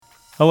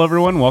Hello,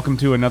 everyone. Welcome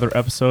to another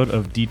episode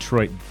of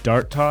Detroit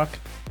Dart Talk.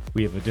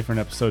 We have a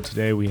different episode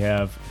today. We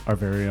have our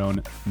very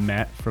own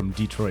Matt from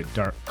Detroit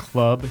Dart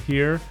Club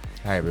here.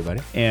 Hi, everybody.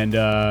 And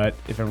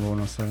if everyone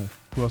else,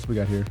 who else we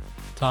got here?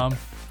 Tom.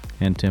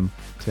 And Tim.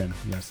 Tim,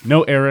 yes.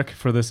 No Eric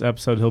for this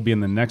episode. He'll be in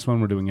the next one.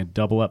 We're doing a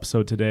double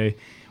episode today.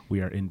 We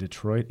are in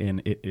Detroit,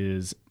 and it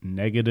is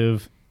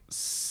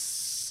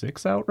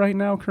 -6 out right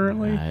now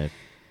currently.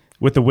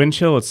 With the wind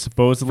chill, it's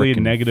supposedly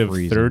negative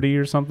freezing. 30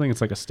 or something.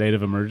 It's like a state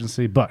of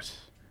emergency, but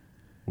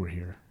we're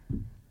here.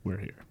 We're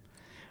here.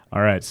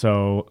 All right,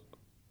 so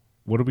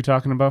what are we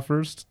talking about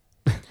first?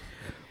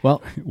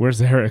 Well,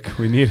 where's Eric?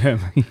 We need him.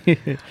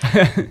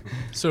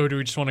 So do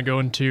we just want to go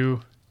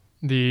into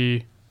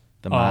the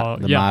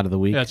mod of the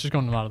week? Yeah, it's just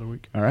going to the mod of the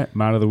week. All right,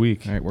 mod of the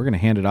week. All right, we're going to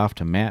hand it off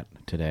to Matt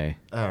today.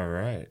 All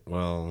right.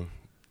 Well,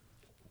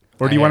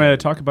 or do you want to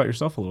talk about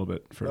yourself a little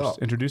bit first? Oh.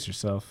 Introduce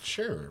yourself.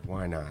 Sure.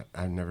 Why not?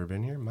 I've never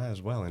been here. Might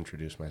as well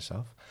introduce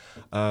myself.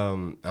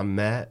 I'm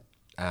Matt.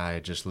 I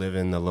just live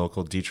in the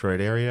local Detroit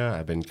area.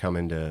 I've been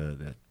coming to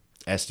the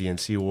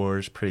SDNC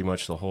Wars pretty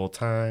much the whole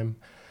time.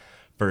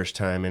 First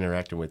time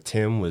interacting with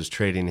Tim was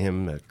trading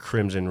him a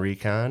Crimson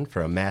Recon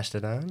for a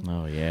Mastodon.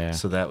 Oh, yeah.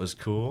 So that was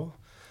cool.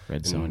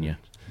 Red Sonja.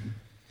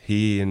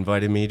 He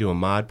invited me to a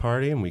mod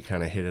party, and we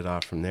kind of hit it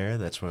off from there.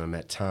 That's when I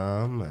met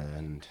Tom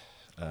and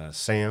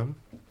Sam,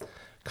 a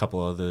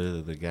couple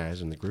other the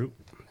guys in the group.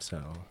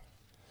 So,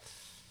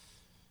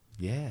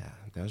 yeah,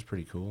 that was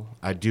pretty cool.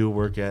 I do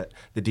work at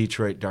the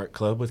Detroit Dart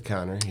Club with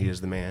Connor. He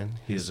is the man.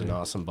 He's an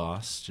awesome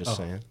boss, just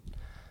saying.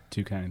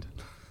 Too kind.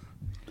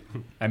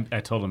 I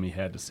told him he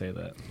had to say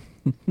that.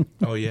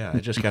 Oh, yeah, I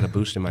just got a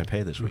boost in my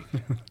pay this week.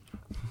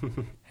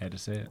 Had to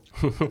say it.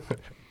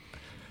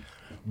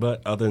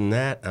 But other than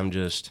that,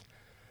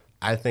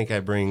 I think I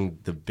bring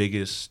the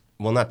biggest,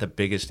 well, not the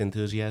biggest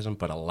enthusiasm,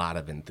 but a lot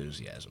of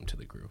enthusiasm to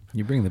the group.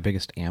 You bring the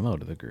biggest ammo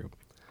to the group.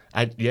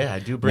 I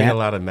do bring a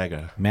lot of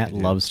Mega. Matt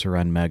loves to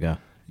run Mega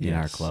in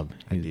our Yes, club.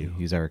 I do.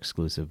 He's our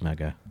exclusive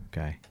Mega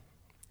guy.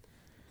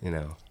 You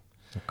know,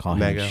 We'll call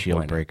Mega, him why Shield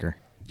not? Breaker.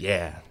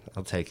 yeah,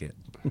 I'll take it.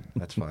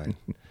 That's fine.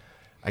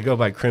 I go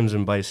by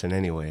Crimson Bison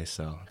anyway,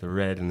 so the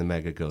red and the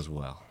Mega goes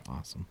well.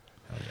 Awesome.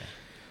 Okay.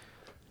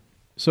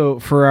 So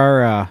for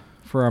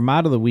our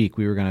mod of the week,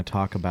 we were going to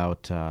talk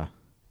about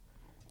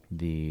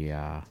the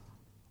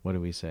what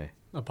did we say?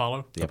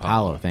 Apollo. The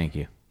Apollo. Thank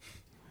you.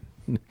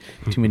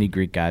 Too many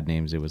Greek god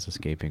names. It was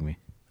escaping me.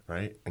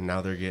 Right? And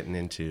now they're getting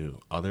into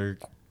other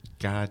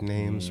god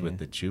names with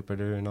the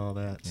Jupiter and all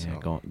that. Yeah,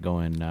 So.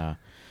 going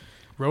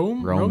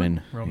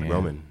Roman. Yeah.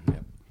 Roman.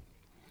 Yep.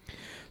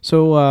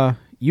 So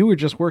you were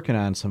just working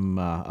on some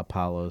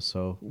Apollos.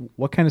 So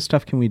what kind of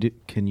stuff can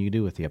you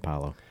do with the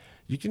Apollo?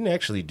 You can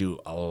actually do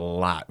a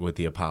lot with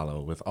the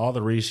Apollo. With all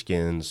the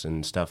reskins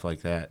and stuff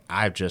like that,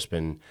 I've just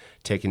been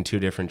taking two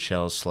different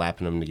shells,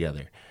 slapping them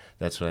together.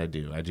 That's what I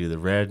do. I do the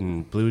red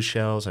and blue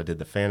shells. I did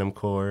the Phantom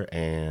Core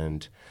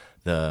and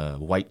the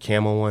white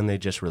camel one they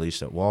just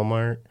released at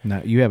Walmart.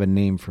 Now, you have a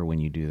name for when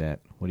you do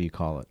that. What do you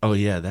call it? Oh,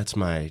 yeah, that's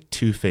my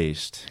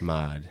Two-Faced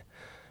mod.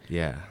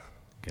 Yeah.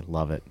 I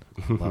love it.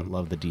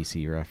 love the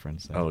DC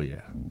reference. Oh,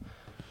 yeah.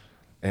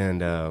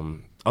 And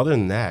other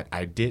than that,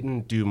 I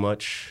didn't do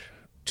much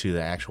to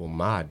the actual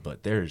mod,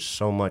 but there's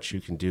so much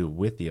you can do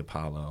with the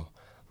Apollo.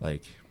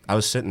 Like, I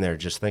was sitting there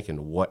just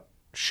thinking, what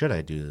should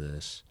I do to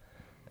this?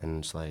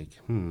 And it's like,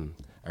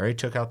 I already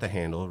took out the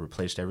handle,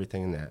 replaced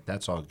everything in that.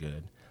 That's all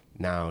good.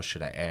 Now,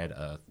 should I add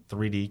a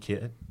 3D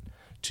kit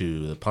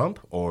to the pump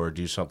or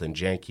do something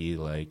janky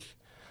like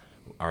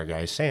our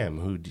guy Sam,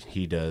 who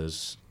he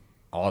does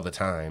all the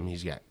time?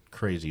 He's got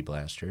crazy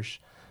blasters.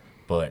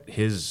 But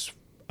his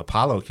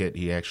Apollo kit,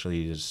 he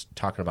actually is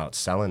talking about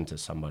selling to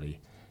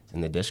somebody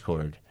in the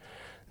Discord.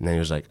 And then he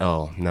was like,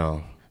 oh,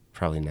 no,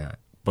 probably not.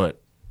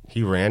 But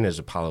he ran his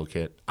Apollo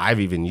kit. I've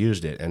even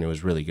used it, and it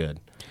was really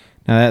good.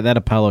 Now, that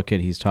Apollo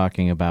kit he's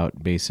talking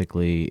about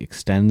basically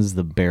extends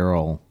the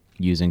barrel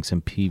using some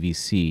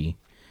PVC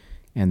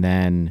and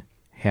then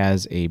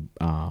has a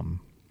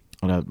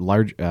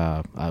large,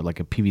 like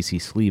a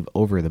PVC sleeve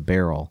over the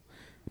barrel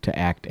to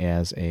act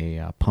as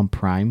a pump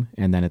prime.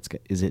 And then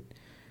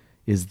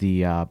is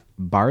the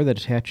bar that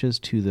attaches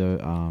to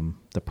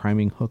the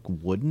priming hook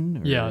wooden?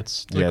 Or? Yeah,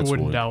 it's like a it's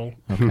wooden wood. dowel.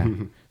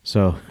 Okay.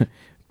 So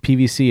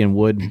PVC and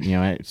wood,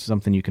 it's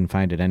something you can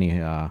find at any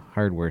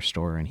hardware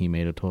store, and he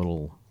made a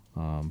total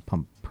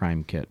pump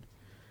prime kit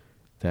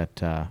that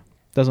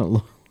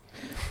doesn't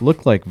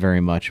look like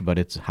very much, but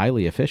it's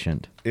highly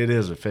efficient. It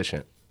is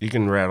efficient. You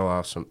can rattle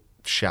off some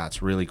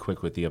shots really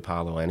quick with the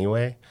Apollo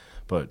anyway,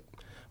 but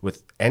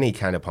with any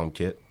kind of pump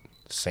kit,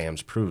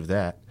 Sam's proved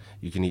that,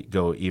 you can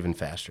go even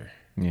faster.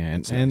 Yeah,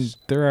 It's and nice.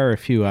 there are a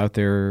few out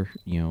there,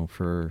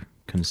 for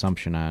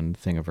consumption on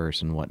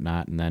Thingiverse and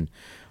whatnot. And then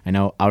I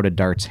know Out of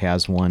Darts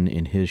has one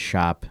in his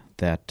shop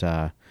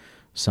that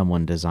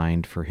someone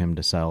designed for him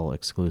to sell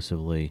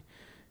exclusively.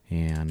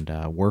 And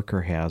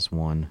Worker has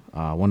one.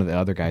 One of the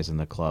other guys in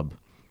the club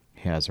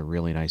has a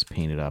really nice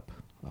painted up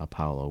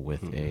Apollo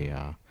with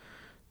the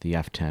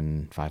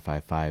F10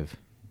 555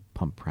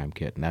 pump prime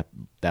kit, and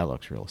that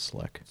looks real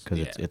slick because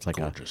it's like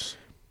gorgeous. a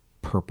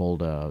purple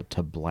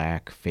to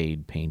black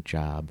fade paint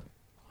job.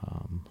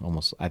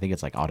 Almost, I think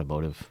it's like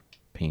automotive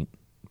paint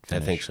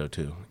finish. I think so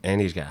too. And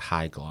he's got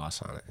high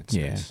gloss on it. It's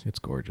Yeah, nice. it's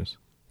gorgeous.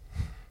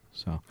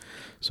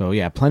 So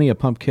yeah, plenty of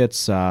pump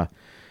kits.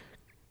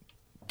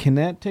 Can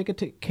that take a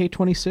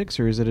K26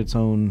 or is it its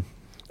own?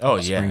 Oh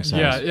yeah, Spring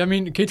size. Yeah, I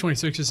mean,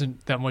 K26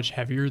 isn't that much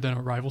heavier than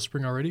a rival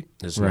spring already.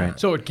 it's Right. not.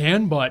 So it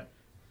can, but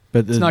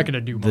But It's not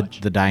gonna do the,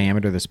 much. The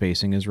diameter, the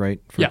spacing is right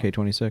for Yeah.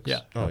 K26. Yeah.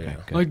 Oh, Okay, yeah.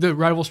 good. like the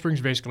rival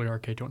springs basically are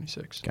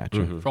K26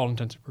 Gotcha. for all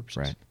intents and purposes.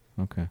 Right.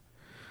 Okay.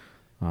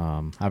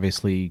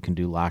 Obviously, you can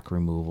do lock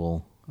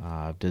removal.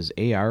 Does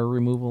AR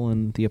removal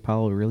in the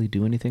Apollo really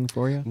do anything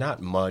for you?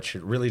 Not much.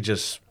 It really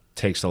just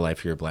takes the life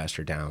of your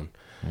blaster down.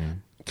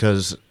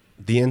 Because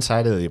the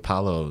inside of the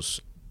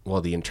Apollos,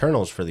 well, the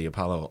internals for the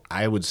Apollo,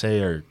 I would say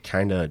are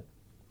kind of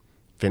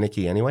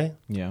finicky anyway.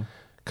 Yeah.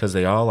 Because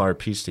they all are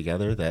pieced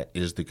together. That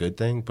is the good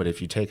thing. But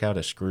if you take out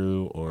a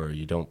screw or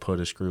you don't put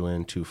a screw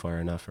in too far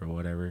enough or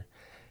whatever,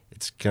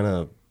 it's going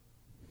to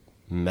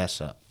mess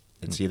up.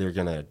 It's either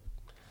going to,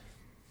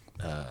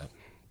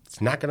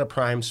 it's not going to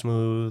prime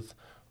smooth,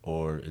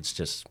 or it's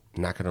just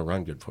not going to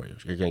run good for you.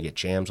 You're going to get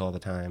jams all the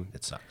time.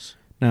 It sucks.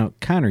 Now,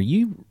 Connor,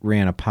 you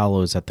ran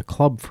Apollos at the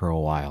club for a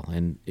while,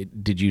 and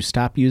did you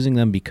stop using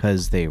them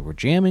because they were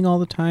jamming all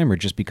the time, or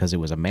just because it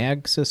was a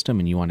mag system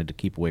and you wanted to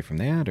keep away from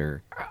that,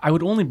 or? I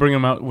would only bring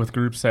them out with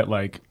groups that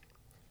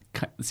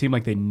seemed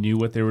like they knew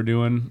what they were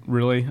doing.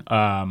 Really,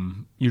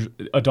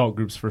 usually adult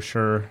groups for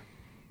sure.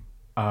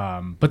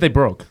 But they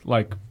broke.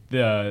 Like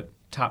the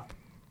top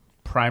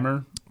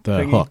primer, The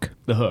thingy, hook.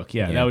 the hook.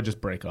 Yeah, Yeah. that would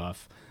just break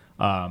off,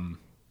 and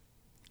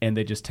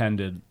they just tend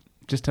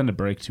to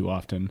break too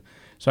often.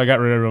 So I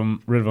got rid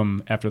of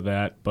them after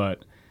that.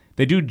 But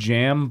they do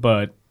jam,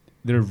 but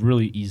they're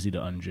really easy to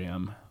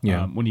unjam.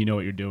 Yeah. When you know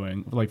what you're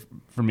doing. Like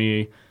for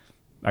me,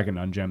 I can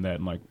unjam that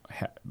in like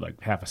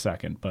half a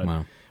second. But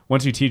Wow.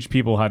 once you teach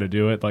people how to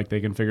do it, like they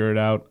can figure it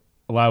out.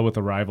 A lot with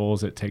the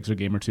rivals, it takes a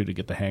game or two to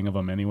get the hang of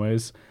them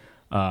anyways.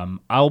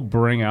 I'll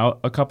bring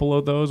out a couple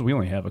of those. We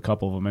only have a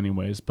couple of them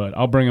anyways, but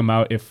I'll bring them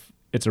out if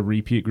it's a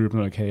repeat group.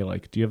 And like, hey,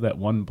 like, do you have that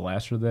one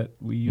blaster that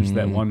we used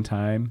that one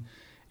time?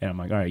 And I'm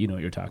like, all right, you know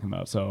what you're talking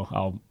about. So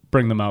I'll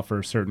bring them out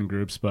for certain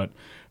groups, but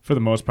for the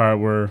most part,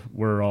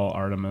 we're all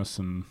Artemis,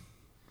 and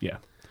yeah,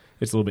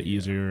 it's a little bit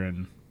easier.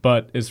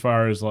 But as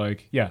far as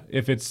like, yeah,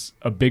 if it's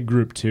a big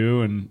group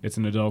too, and it's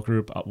an adult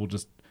group, we'll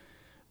just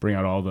bring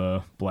out all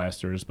the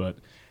blasters. But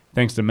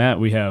thanks to Matt,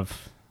 we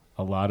have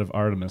a lot of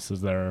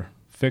Artemises that are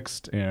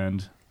fixed,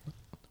 and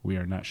we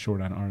are not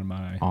short on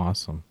Artemi.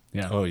 Awesome.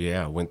 Yeah. Oh,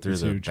 yeah. Went through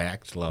It's the huge.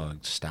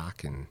 backlog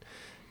stock and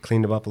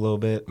cleaned them up a little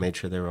bit, made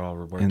sure they were all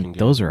working And good.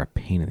 those are a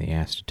pain in the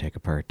ass to take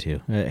apart, too.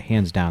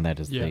 Hands down, that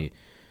is Yeah.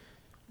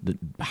 the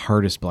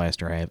hardest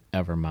blaster I have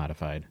ever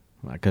modified.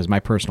 Because my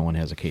personal one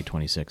has a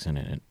K26 in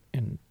it,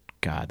 and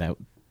God, I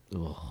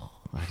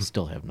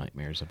still have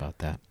nightmares about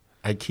that.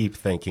 I keep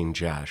thanking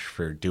Josh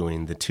for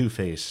doing the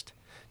two-faced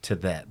to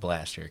that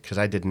blaster, because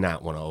I did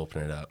not want to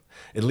open it up.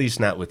 At least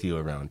not with you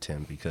around,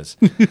 Tim, because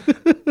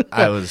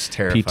I was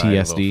terrified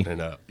PTSD. of opening it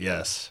up.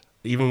 Yes.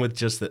 Even with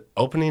just the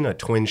opening a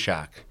twin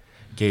shock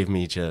gave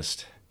me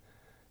just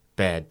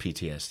bad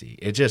PTSD.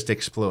 It just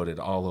exploded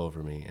all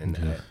over me. And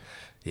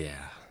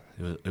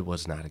it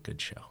was not a good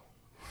show.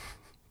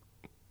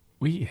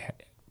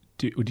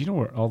 Do you know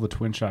where all the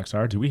twin shocks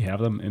are? Do we have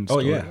them in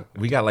store?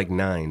 We got like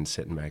 9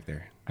 sitting back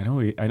there. I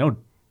know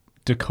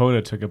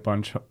Dakota took a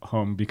bunch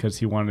home because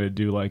he wanted to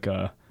do like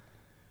a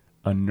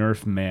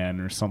Nerf man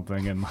or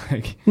something, and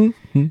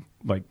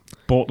like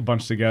bolt a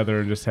bunch together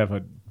and just have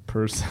a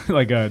person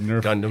like a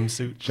Nerf Gundam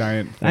suit.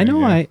 giant thing. I know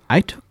yeah.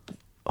 I took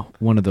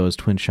one of those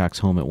twin shocks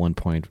home at one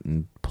point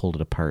and pulled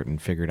it apart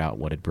and figured out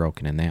what had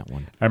broken in that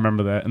one. I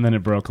remember that, and then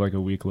it broke like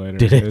a week later.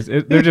 Did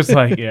it? They're just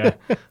like, yeah.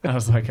 I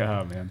was like,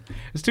 oh man,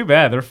 it's too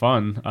bad. They're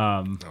fun.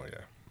 Oh,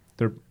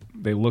 yeah.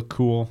 They look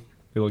cool.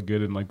 They look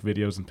good in like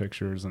videos and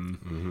pictures,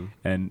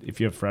 and if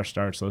you have fresh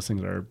starts, those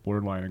things are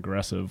borderline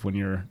aggressive. When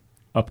you're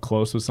up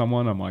close with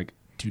someone, I'm like,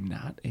 do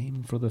not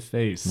aim for the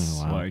face.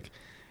 Oh, wow. Like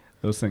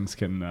those things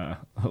can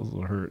those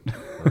will hurt.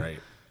 Right.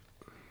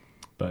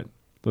 But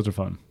those are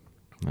fun.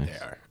 Nice.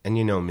 They are. And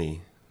you know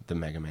me, the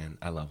Mega Man.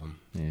 I love him.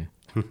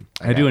 Yeah.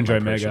 I do got enjoy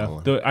my personal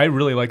Mega. one. I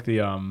really like the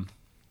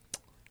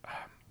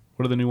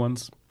what are the new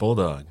ones?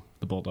 Bulldog.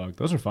 The Bulldog.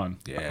 Those are fun.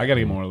 Yeah. I got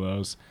to get more of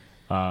those.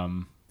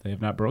 They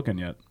have not broken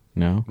yet,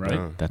 No? right?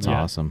 No. That's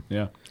Yeah. awesome.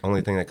 Yeah.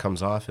 Only thing that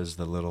comes off is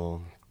the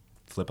little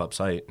flip up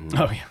sight. And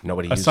Oh yeah.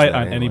 Nobody A uses sight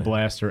that on any anyway.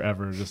 blaster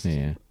ever just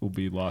Yeah. will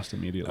be lost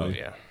immediately. Oh,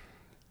 yeah.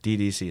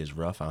 DDC is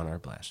rough on our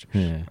blasters.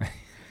 Yeah.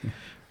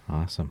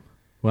 Awesome.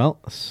 Well,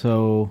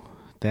 so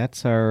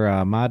that's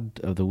our mod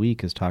of the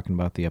week is talking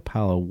about the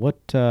Apollo.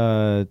 What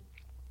did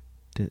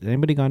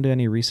anybody gone to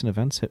any recent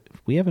events?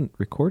 We haven't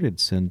recorded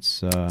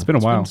since It's been a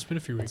while. It's been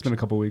a few weeks. It's been a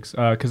couple weeks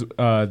because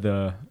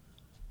the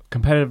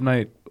competitive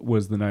night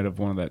was the night of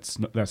one of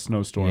that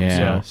snowstorm.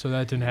 Yeah. So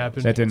that didn't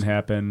happen. So that didn't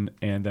happen,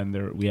 and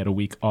then we had a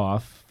week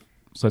off.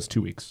 So that's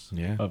 2 weeks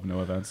Yeah. of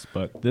no events.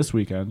 But this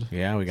weekend,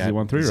 Yeah, we got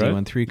Z13, right?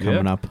 Z13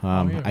 coming Yeah. up. yeah,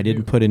 I we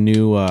didn't do. put a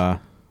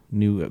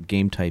new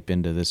game type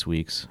into this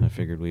week's. I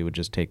figured we would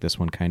just take this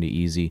one kind of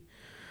easy.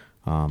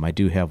 I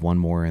do have one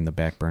more in the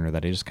back burner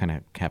that I just kind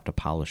of have to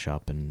polish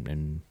up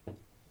and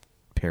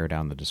pare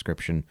down the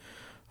description.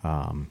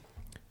 One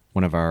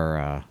of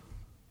our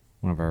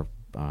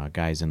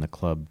guys in the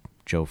club,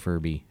 Joe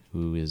Furby,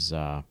 who is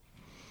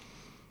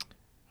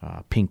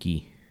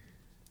Pinky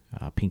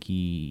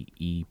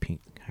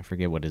Pink. I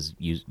forget what his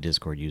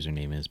Discord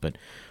username is, but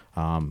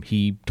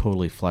he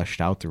totally fleshed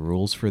out the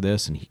rules for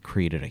this, and he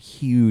created a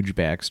huge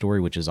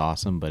backstory, which is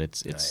awesome. But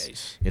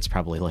it's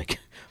probably like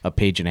a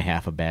page and a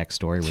half of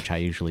backstory, which I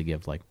usually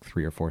give like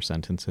 3 or 4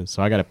 sentences.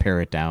 So I got to pare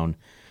it down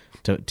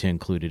to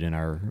include it in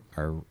our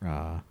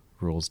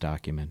rules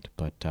document.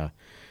 But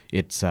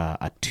it's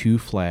a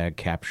 2-flag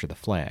capture the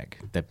flag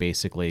that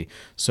basically,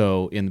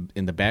 so in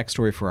the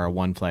backstory for our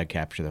 1-flag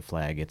capture the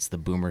flag, it's the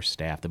boomer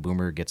staff. The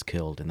boomer gets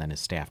killed and then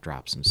his staff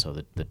drops him. So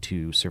the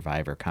 2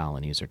 survivor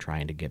colonies are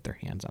trying to get their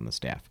hands on the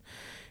staff.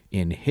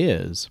 In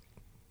his,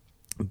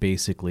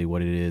 basically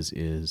what it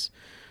is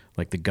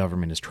like the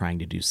government is trying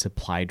to do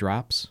supply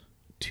drops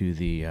to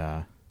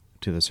the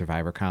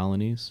survivor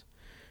colonies,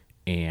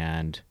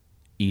 and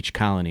each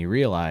colony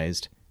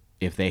realized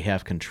if they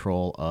have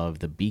control of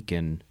the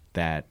beacon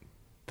that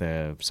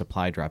the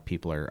supply drop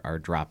people are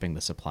dropping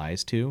the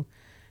supplies to,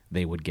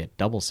 they would get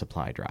double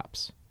supply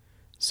drops.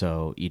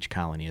 So each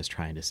colony is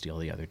trying to steal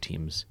the other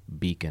team's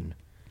beacon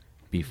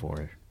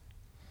before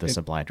the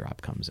supply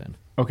drop comes in.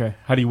 Okay.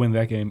 How do you win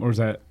that game? Or is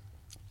that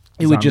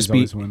it would just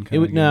be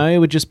it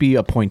would just be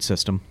a point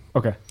system.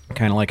 Okay.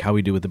 Kind of like how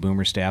we do with the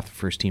boomer staff, the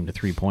first team to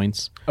 3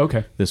 points.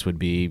 Okay. This would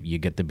be you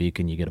get the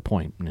beacon, you get a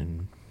point,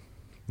 and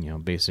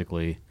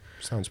basically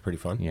Sounds pretty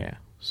fun. yeah.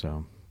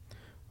 So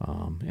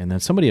and then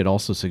somebody had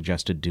also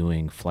suggested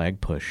doing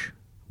flag push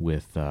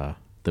with the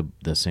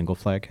single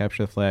flag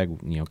capture the flag,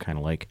 kind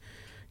of like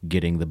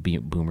getting the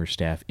boomer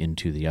staff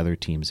into the other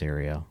team's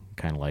area,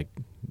 kind of like,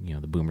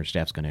 the boomer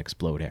staff's going to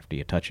explode after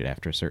you touch it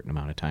after a certain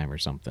amount of time or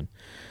something.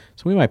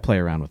 So we might play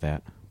around with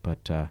that,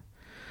 but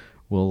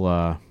we'll,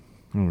 I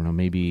don't know,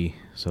 maybe,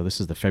 so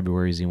this is the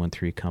February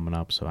Z13 coming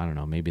up, so I don't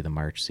know, maybe the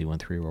March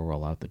Z13 will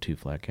roll out the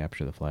 2-flag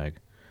capture the flag.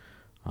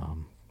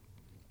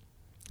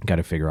 Got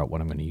to figure out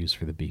what I'm going to use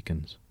for the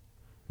beacons.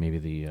 Maybe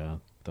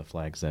the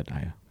flags that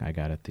I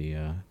got at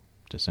the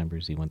December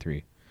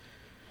Z13.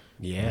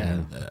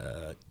 Yeah,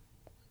 the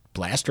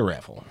blaster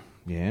raffle.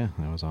 Yeah,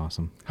 that was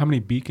awesome. How many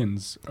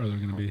beacons are there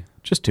going to be?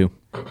 Just 2.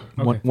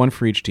 Okay. One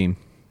for each team.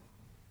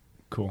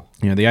 Cool.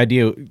 The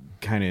idea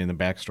kind of in the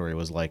backstory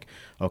was like,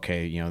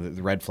 okay,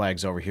 the red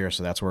flag's over here,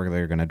 so that's where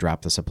they're going to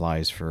drop the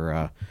supplies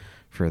for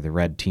the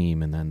red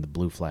team, and then the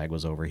blue flag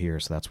was over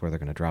here, so that's where they're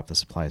going to drop the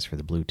supplies for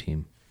the blue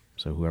team.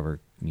 So whoever,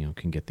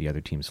 can get the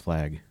other team's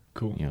flag,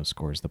 cool,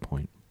 scores the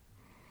point.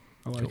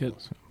 I like it.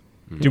 So,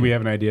 do we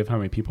have an idea of how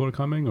many people are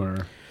coming,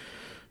 or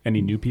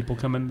any new people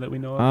coming that we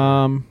know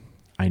of?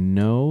 I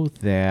know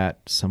that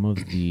some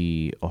of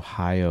the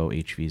Ohio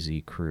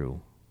HVZ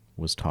crew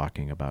was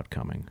talking about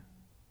coming.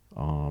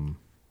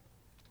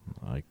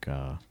 Like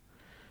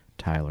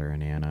Tyler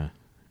and Anna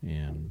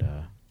and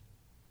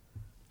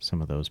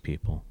some of those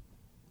people.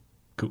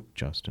 Cool.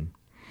 Justin.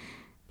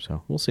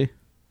 So we'll see.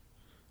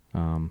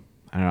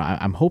 I don't know.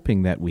 I'm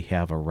hoping that we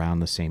have around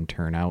the same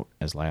turnout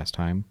as last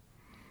time.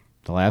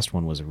 The last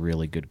one was a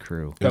really good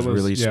crew. It was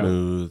really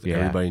smooth. Yeah.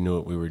 Everybody knew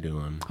what we were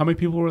doing. How many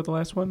people were at the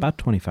last one? About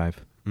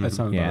 25. That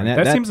sounds Yeah, right. and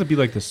that seems to be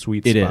like the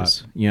sweet spot. It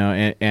is.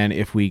 And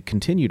if we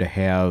continue to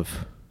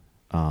have,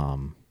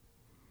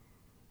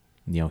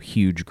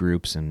 huge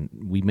groups, and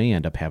we may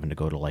end up having to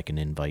go to like an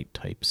invite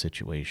type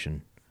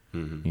situation.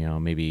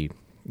 Mm-hmm. Maybe,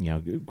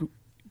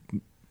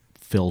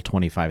 fill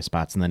 25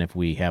 spots, and then if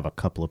we have a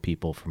couple of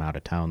people from out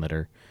of town that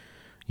are,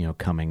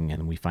 coming,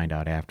 and we find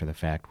out after the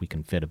fact, we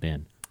can fit them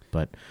in.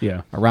 But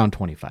yeah, around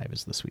 25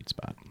 is the sweet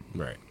spot.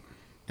 Right.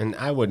 And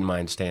I wouldn't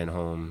mind staying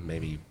home,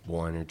 maybe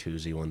 1 or 2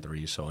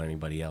 Z13, so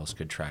anybody else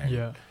could try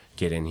and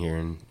get in here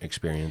and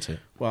experience it.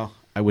 Well,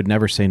 I would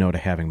never say no to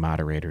having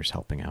moderators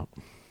helping out.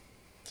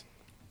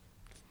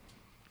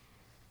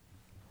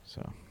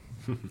 So,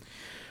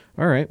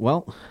 all right.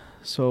 Well,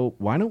 so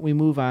why don't we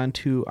move on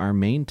to our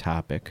main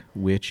topic,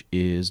 which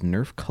is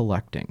Nerf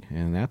collecting,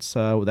 and that's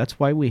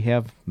why we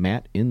have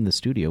Matt in the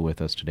studio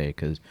with us today,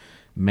 because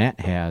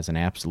Matt has an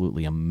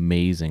absolutely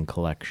amazing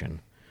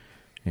collection,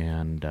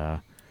 and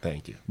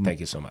thank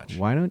you so much.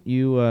 Why don't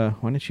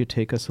you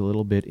take us a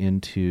little bit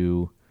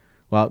into?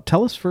 Well,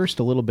 tell us first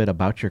a little bit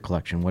about your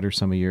collection. What are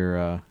some of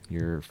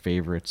your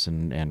favorites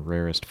and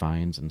rarest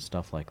finds and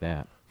stuff like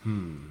that?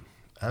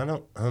 I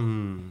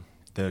don't.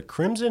 The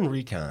Crimson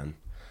Recon,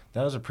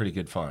 that was a pretty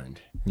good find.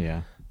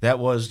 Yeah. That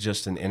was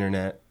just an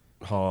internet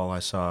haul I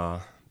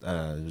saw.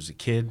 It was a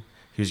kid.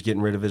 He was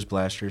getting rid of his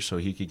blaster so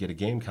he could get a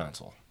game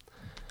console.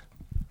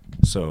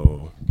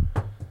 So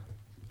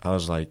I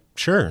was like,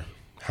 sure.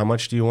 How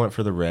much do you want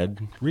for the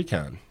red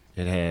Recon?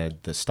 It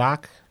had the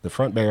stock, the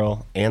front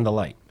barrel, and the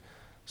light.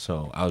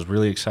 So I was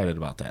really excited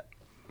about that.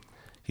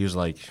 He was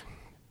like,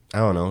 I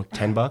don't know,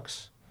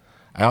 $10.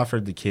 I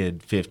offered the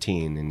kid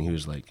 15, and he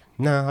was like,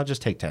 no, I'll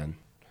just take 10.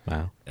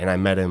 Wow. And I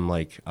met him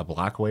like a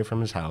block away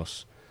from his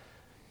house.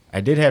 I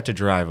did have to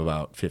drive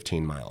about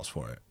 15 miles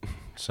for it.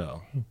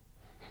 So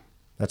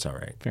that's all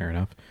right. Fair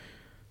enough.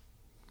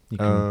 You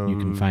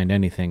can find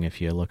anything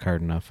if you look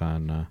hard enough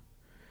on,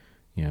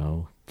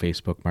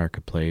 Facebook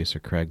Marketplace or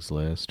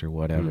Craigslist or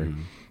whatever.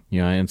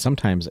 And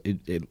sometimes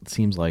it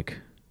seems like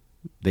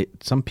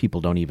some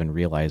people don't even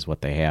realize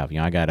what they have.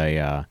 I got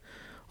a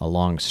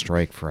long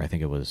strike for, I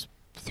think it was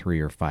 $3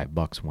 or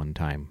 $5 one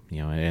time,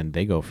 and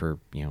they go for,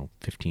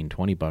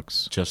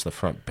 $15-20. Just the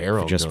front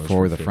barrel. Just goes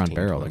for the 15, front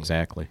barrel, 20.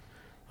 exactly.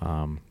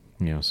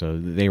 So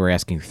they were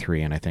asking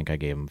 $3, and I think I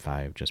gave them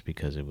 $5 just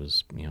because it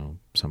was,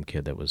 some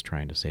kid that was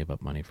trying to save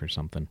up money for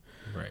something.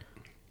 Right.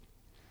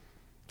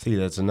 See,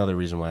 that's another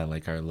reason why I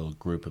like our little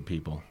group of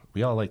people.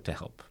 We all like to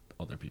help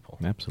other people.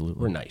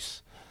 Absolutely. We're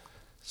nice.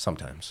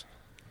 Sometimes.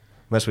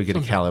 Unless we get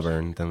a caliber,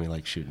 and then we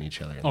like shooting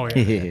each other. Oh, yeah.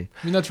 I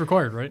mean, that's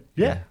required, right?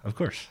 Yeah, of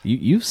course.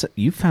 You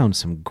found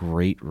some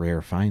great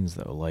rare finds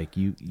though. Like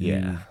you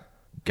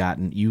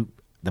gotten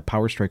the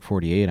Power Strike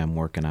 48 I'm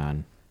working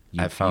on.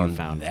 I found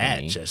for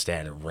that me. just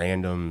at a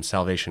random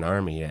Salvation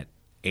Army at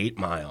 8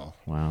 Mile.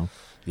 Wow.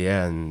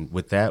 Yeah, and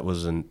with that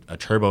was a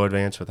turbo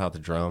advance without the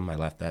drum. I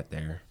left that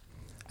there.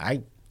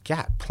 I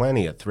got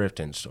plenty of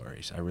thrifting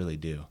stories. I really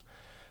do.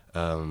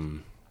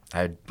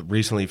 I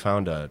recently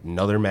found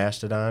another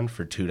Mastodon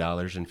for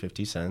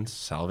 $2.50,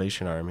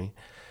 Salvation Army,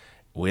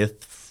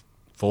 with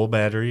full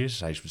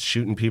batteries. I was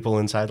shooting people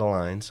inside the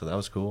line, so that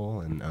was cool.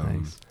 And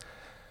Nice.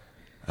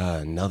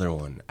 Another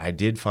one. I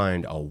did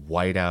find a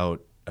whiteout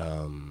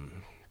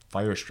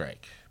Fire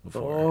Strike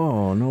before.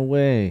 Oh, no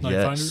way. Night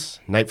Yes,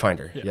 Night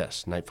Finder. Yeah.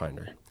 Yes, Night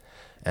Finder.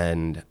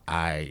 And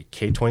I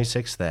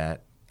K26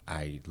 that.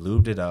 I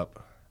lubed it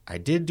up. I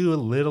did do a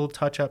little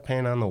touch-up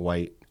paint on the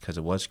white because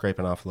it was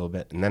scraping off a little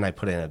bit. And then I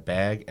put it in a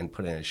bag and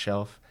put it in a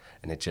shelf,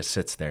 and it just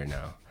sits there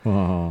now.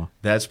 Oh.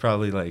 That's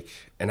probably like,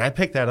 and I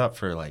picked that up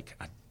for like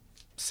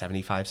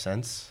 75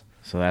 cents.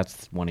 So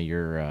that's one of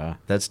your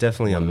That's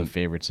definitely one of the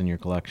favorites in your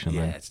collection.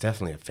 yeah, Then. it's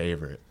definitely a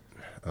favorite.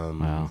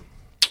 Wow.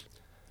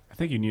 I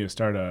think you need to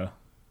start a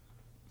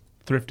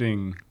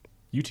thrifting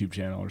YouTube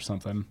channel or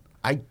something.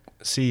 I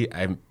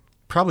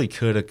probably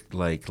could have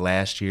like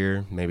last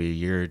year, maybe a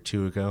year or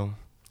two ago,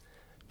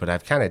 but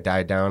I've kind of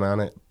died down on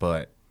it.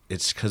 But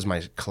it's because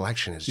my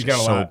collection is You just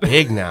got a so lot.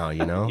 big now,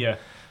 you know? Yeah.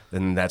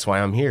 And that's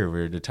why I'm here.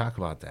 We're to talk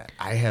about that.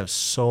 I have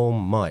so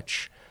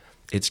much.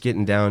 It's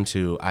getting down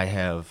to I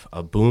have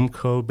a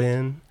Boomco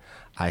bin,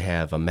 I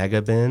have a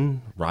Mega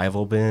bin,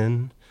 Rival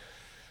bin,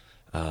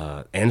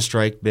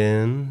 N-Strike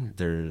bin.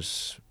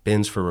 There's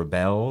bins for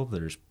Rebel.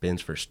 There's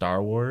bins for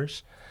Star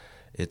Wars.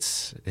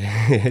 It's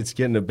it's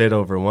getting a bit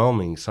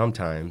overwhelming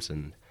sometimes,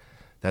 and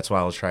that's why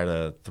I'll try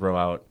to throw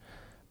out.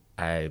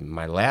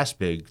 My last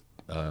big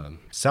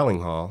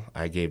selling haul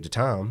I gave to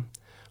Tom,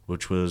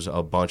 which was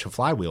a bunch of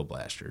flywheel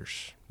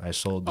blasters. I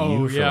sold to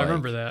you for I like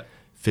remember that.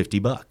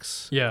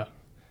 $50. Yeah.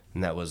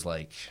 And that was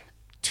like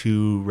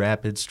 2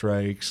 rapid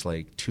strikes,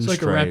 like 2 It's like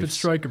stripes. a rapid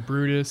strike, a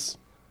Brutus,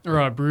 or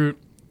a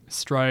Brute,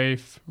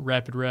 Strife,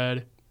 Rapid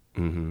Red,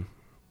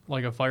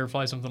 like a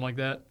Firefly, something like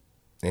that.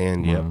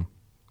 And Wow.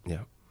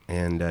 yep.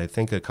 And I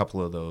think a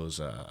couple of those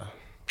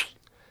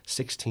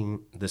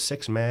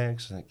 6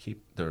 mags that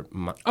keep their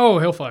Oh,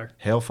 Hailfire.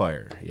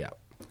 Hailfire. Yeah.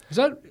 Is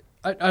that?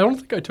 I don't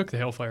think I took the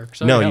Hailfire.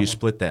 'Cause I No, already you have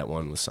split that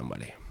one with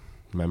somebody.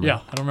 Remember? one.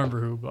 Yeah, I don't remember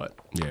who, but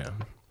Yeah.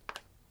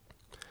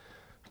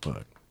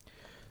 But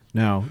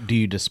Now, do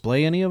you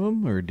display any of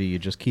them, or do you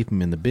just keep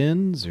them in the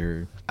bins,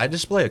 or? I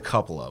display a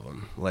couple of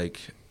them.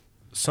 Like,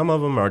 some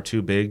of them are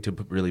too big to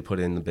really put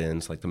in the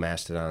bins, like the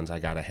Mastodons I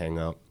got to hang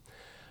up.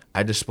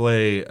 I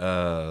display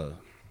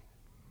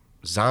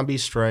Zombie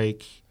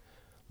Strike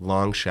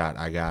long shot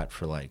I got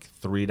for like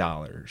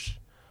 $3.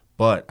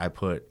 But I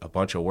put a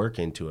bunch of work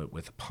into it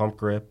with a pump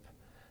grip,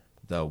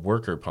 the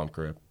worker pump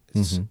grip.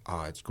 It's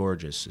it's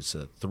gorgeous. It's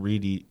a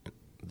 3D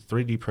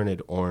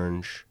printed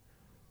orange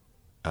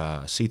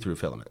see-through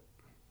filament.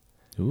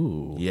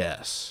 Ooh.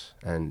 Yes.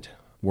 And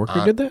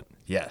Worker did that?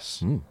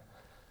 yes.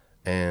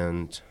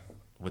 And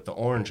with the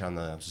orange on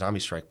the Zombie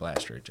Strike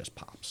blaster, it just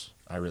pops.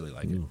 I really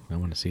like it. Ooh, I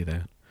want to see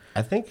that.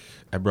 I think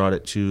I brought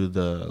it to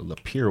the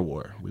Lapeer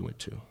War we went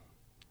to.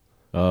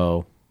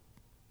 Oh,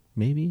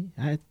 maybe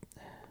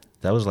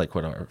That was like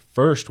one of our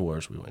first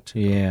wars we went to.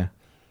 yeah.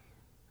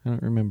 I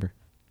don't remember.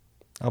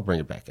 I'll bring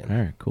it back in. All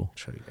right, cool.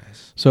 Show you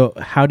guys. So,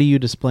 how do you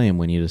display them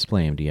when you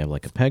display them? Do you have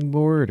like a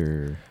pegboard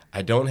or?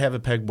 I don't have a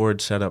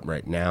pegboard set up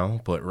right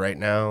now, but right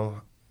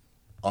now,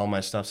 all my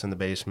stuff's in the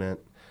basement.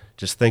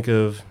 Just think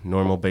of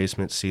normal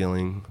basement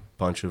ceiling,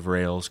 bunch of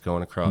rails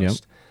going across. Yep.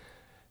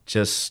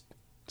 Just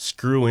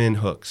screw in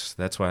hooks.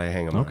 That's why I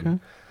hang them Okay. on.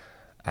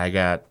 I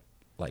got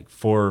like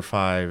 4 or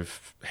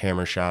 5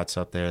 hammer shots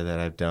up there that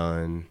I've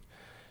done.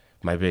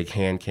 My big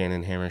hand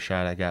cannon hammer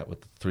shot I got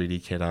with the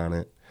 3D kit on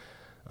it.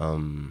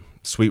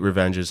 Sweet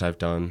Revenges I've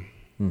done.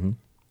 Mm-hmm.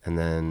 And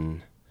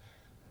then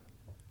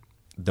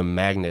the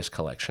Magnus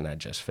collection I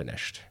just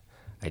finished.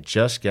 I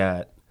just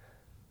got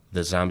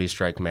the Zombie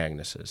Strike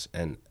Magnuses,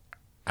 and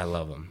I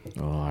love them.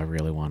 Oh, I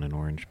really want an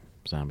orange.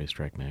 Zombie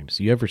Strike Magnus.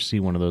 You ever see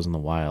one of those in the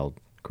wild,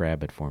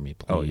 grab it for me,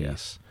 please. Oh,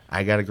 yes.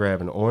 I got to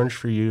grab an orange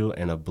for you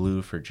and a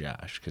blue for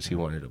Josh because he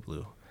wanted a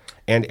blue.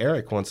 And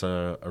Eric wants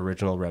a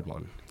original red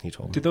one, he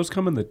told me. Did those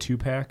come in the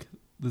 2-pack,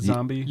 the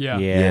zombie? Yeah.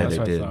 Yeah, That's they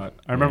what did. I thought.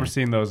 I remember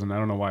seeing those, and I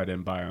don't know why I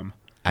didn't buy them.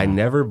 I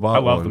never bought I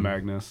one. love the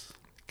Magnus.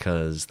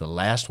 Because the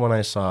last one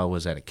I saw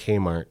was at a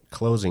Kmart,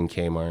 closing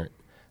Kmart.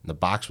 And the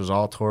box was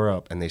all tore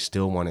up, and they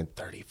still wanted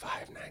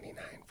 $35.99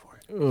 for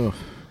it. Ugh,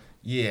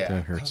 Yeah.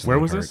 that hurts. Where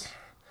my was heart. this?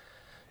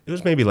 It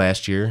was maybe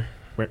last year.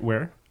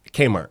 Where?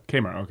 Kmart.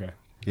 Kmart, okay.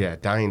 Yeah,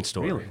 dying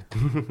store. Really?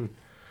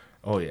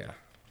 Oh, yeah.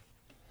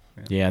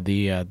 Yeah,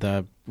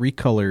 the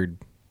recolored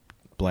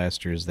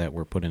blasters that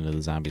were put into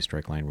the Zombie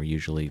Strike line were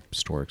usually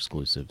store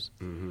exclusives.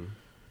 Mm-hmm.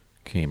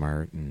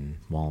 Kmart and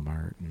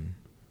Walmart and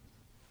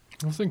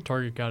I don't think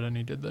Target got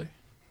any, did they?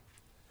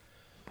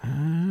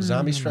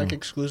 Zombie Strike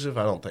exclusive?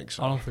 I don't think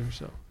so. I don't think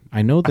so.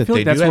 I know I that feel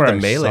like They do that's have where the I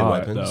melee saw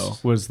weapons. it, though,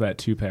 was that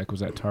 2-pack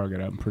was at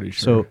Target, I'm pretty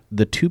sure. so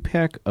the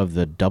 2-pack of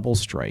the Double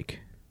Strike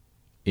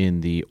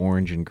in the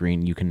orange and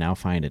green you can now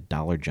find at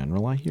Dollar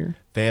General, I hear.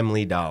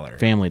 Family Dollar.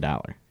 Family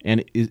Dollar.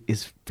 And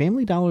is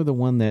Family Dollar the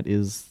one that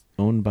is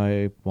owned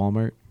by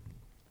Walmart?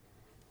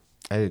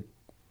 I'm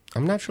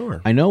not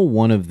sure. I know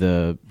one of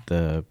the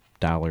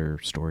dollar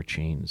store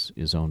chains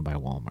is owned by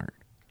Walmart.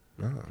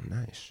 Oh,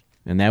 nice.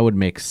 And that would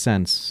make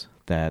sense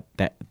that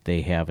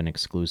they have an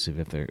exclusive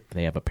if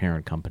they have a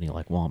parent company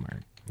like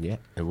Walmart. Yeah,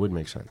 it would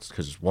make sense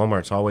because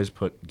Walmart's always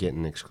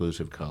getting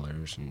exclusive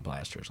colors and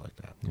blasters like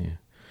that. Yeah.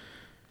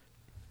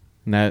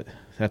 And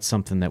that's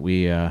something that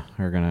we are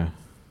going to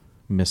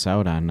miss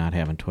out on not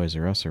having Toys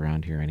R Us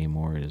around here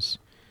anymore is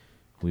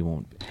we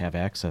won't have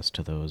access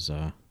to those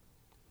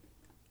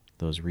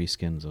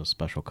reskins, those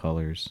special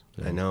colors.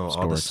 I know, all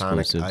store the Sonic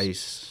exclusives.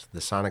 Ice,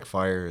 the Sonic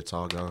Fire, it's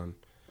all gone.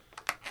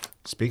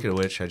 Speaking of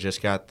which, I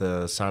just got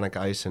the Sonic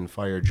Ice and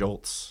Fire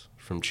Jolts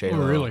from Chalo.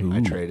 Oh, really? I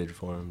Ooh. traded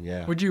for him,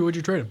 yeah. What'd you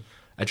trade him?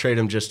 I traded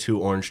him just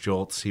 2 orange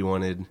Jolts. He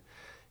wanted,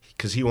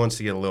 because he wants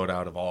to get a load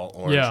out of all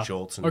orange Yeah.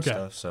 Jolts and Okay.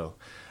 stuff, so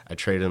I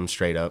traded him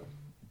straight up.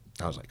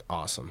 I was like,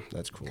 awesome,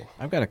 that's cool.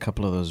 I've got a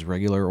couple of those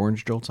regular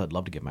orange jolts. I'd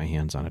love to get my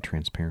hands on a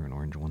transparent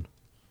orange one.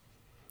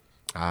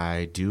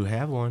 I do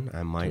have one.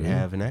 I might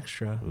have an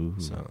extra, Ooh,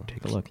 so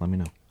take a look. Let me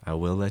know. I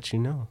will let you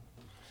know.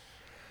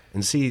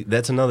 And see,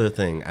 that's another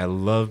thing. I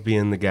love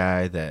being the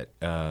guy that,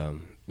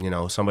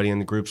 somebody in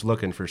the group's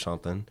looking for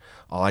something.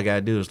 All I got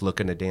to do is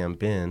look in the damn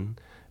bin.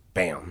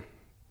 Bam.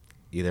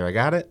 Either I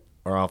got it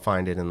or I'll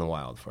find it in the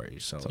wild for you.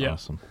 So Yeah.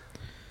 Awesome.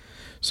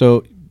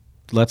 So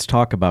let's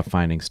talk about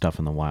finding stuff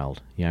in the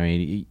wild. Yeah, I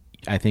mean,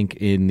 I think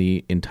in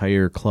the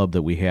entire club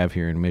that we have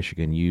here in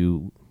Michigan,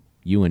 you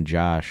and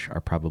Josh are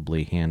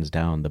probably hands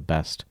down the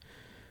best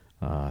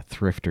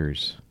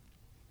thrifters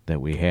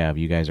that we have.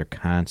 You guys are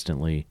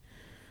constantly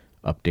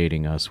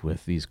updating us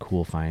with these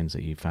cool finds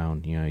that you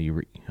found.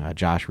 You know,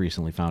 Josh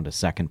recently found a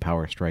second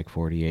Power Strike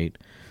 48.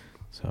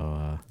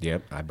 So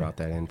Yep, I brought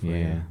that in for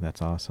yeah, you.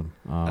 that's awesome.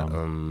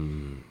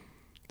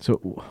 So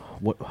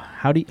what?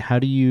 How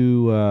do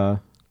you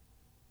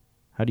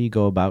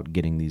go about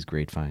getting these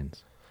great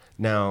finds?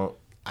 Now,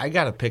 I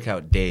got to pick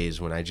out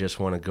days when I just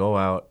want to go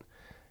out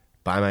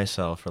by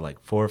myself for like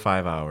 4 or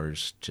 5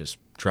 hours, just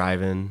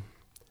driving,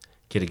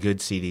 get a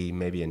good CD,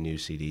 maybe a new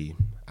CD.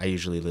 I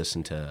usually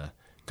listen to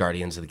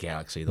Guardians of the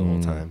Galaxy the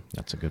whole time.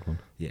 That's a good one.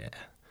 Yeah.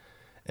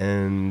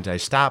 And I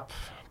stop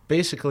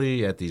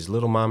basically at these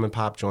little mom and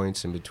pop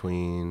joints in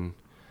between,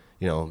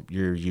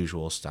 your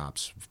usual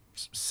stops,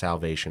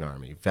 Salvation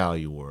Army,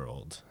 Value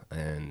World.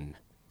 And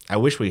I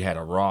wish we had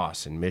a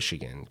Ross in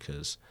Michigan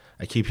because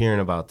I keep hearing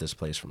about this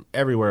place from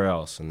everywhere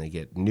else, and they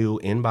get new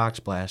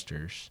inbox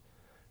blasters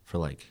for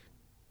like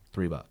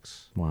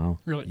 $3. Wow.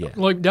 Really? Yeah.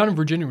 Like down in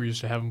Virginia, we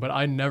used to have them, but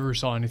I never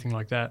saw anything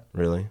like that.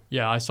 Really?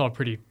 Yeah, I saw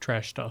pretty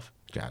trash stuff,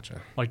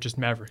 Gotcha. like just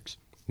Mavericks.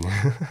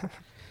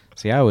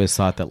 See, I always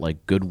thought that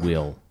like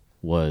Goodwill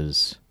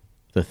was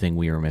the thing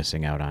we were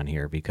missing out on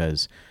here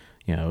because,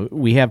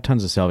 we have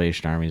tons of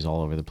Salvation Armies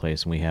all over the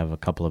place, and we have a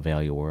couple of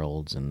Value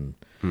Worlds, and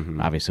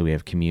obviously we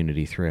have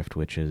Community Thrift,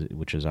 which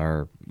is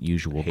our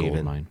usual gold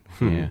Haven. mine.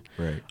 Yeah.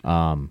 Right.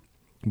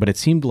 But it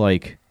seemed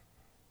like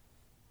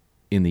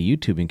in the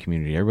YouTubing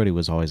community, everybody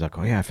was always like,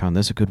 "Oh yeah, I found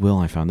this at Goodwill.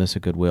 I found this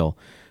at Goodwill,"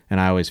 and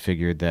I always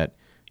figured that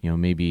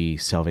maybe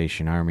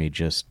Salvation Army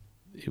just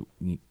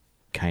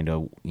kind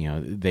of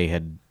they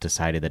had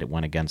decided that it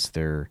went against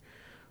their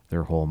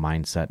whole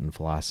mindset and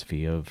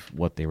philosophy of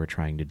what they were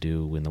trying to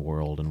do in the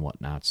world and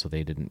whatnot, so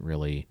they didn't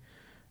really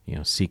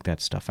seek that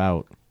stuff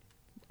out.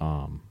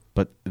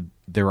 But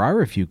there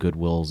are a few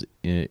Goodwills,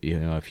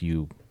 if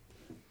you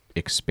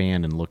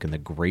expand and look in the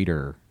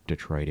greater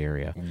Detroit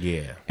area.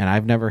 Yeah. And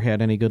I've never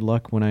had any good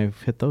luck when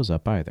I've hit those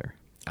up either.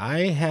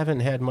 I haven't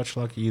had much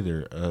luck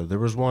either. There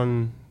was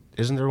one,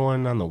 isn't there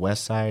one on the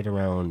west side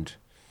around,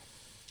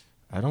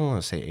 I don't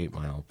want to say 8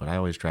 Mile, but I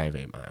always drive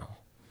 8 Mile.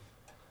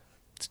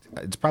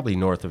 It's probably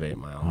north of 8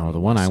 Mile. Oh, the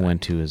one I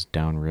went to is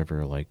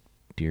downriver, like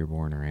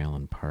Dearborn or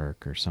Allen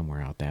Park or somewhere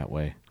out that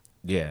way.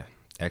 Yeah.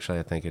 Actually,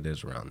 I think it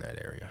is around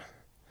that area.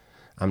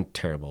 I'm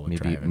terrible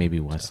with driving. Maybe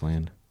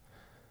Westland.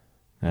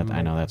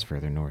 I know that's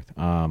further north.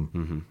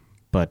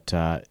 But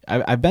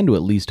I've been to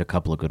at least a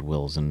couple of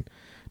Goodwills and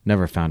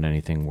never found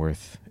anything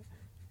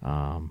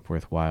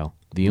worthwhile.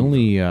 The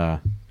only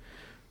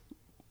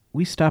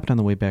we stopped on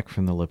the way back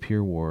from the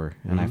Lapeer War,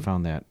 and I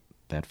found that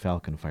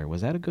Falcon Fire.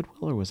 Was that a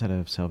Goodwill or was that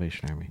a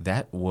Salvation Army?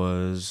 That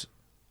was.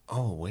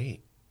 Oh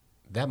wait,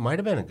 that might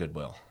have been a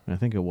Goodwill. I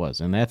think it was,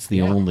 and that's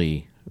the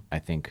only I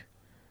think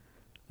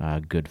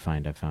good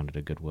find I found at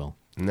a Goodwill.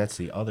 And that's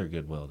the other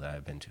Goodwill that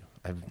I've been to.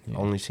 I've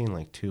only seen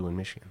like 2 in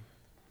Michigan.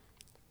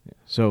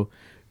 So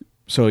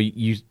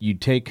you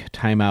take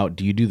time out.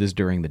 Do you do this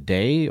during the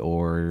day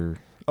or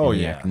in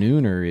the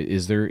afternoon, or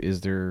is there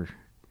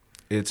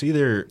It's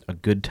either a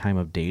good time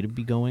of day to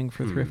be going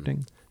for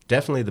thrifting?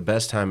 definitely the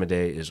best time of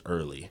day is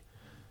early.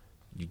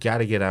 You got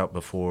to get out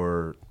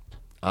before.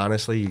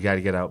 Honestly, you got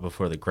to get out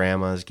before the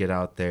grandmas get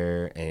out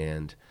there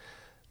and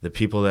the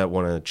people that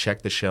want to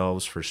check the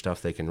shelves for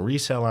stuff they can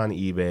resell on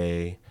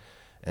eBay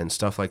and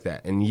stuff like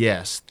that. And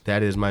yes,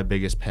 that is my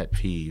biggest pet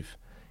peeve.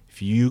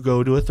 If you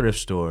go to a thrift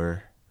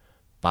store,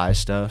 buy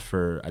stuff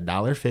for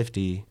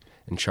 $1.50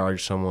 and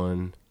charge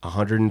someone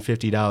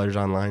 $150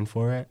 online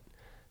for it,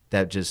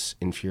 that just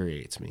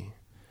infuriates me.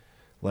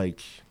 Like,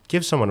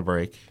 give someone a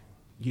break.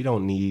 You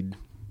don't need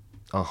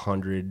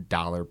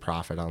 $100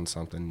 profit on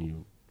something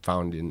you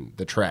found in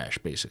the trash,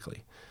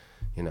 basically.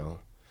 You know,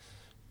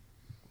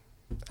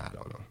 I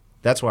don't know.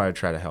 That's why I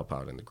try to help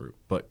out in the group.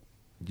 But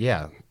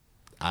yeah,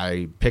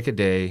 I pick a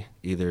day.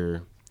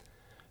 Either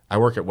I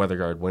work at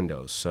WeatherGuard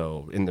Windows,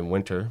 so in the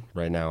winter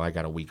right now I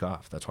got a week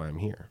off. That's why I'm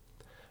here.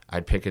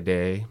 I'd pick a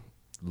day,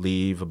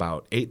 leave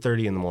about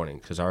 8:30 in the morning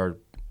because our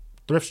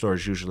thrift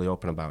stores usually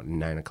open about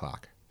 9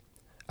 o'clock.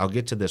 I'll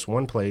get to this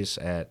one place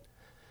at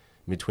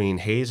between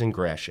Hayes and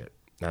Gratiot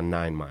on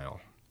 9 Mile.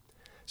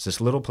 It's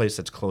this little place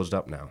that's closed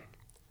up now.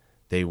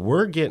 They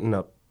were getting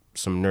up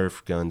some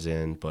Nerf guns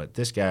in, but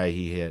this guy,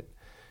 he hit,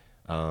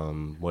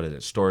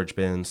 storage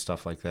bins,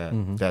 stuff like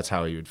that. That's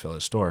how he would fill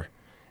his store.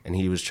 And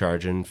he was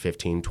charging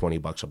 $15,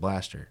 $20 a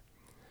blaster.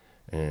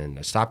 And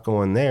I stopped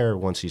going there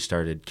once he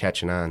started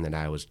catching on that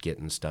I was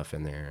getting stuff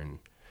in there and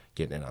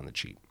getting it on the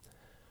cheap.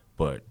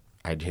 But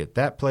I'd hit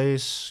that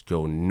place,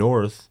 go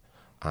north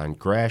on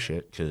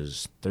Gratiot,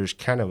 because there's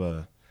kind of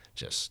a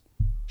just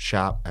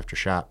shop after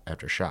shop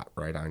after shop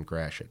right on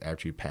Gratiot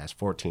after you pass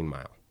 14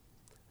 Mile.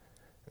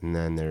 And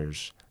then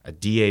there's a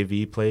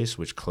DAV place,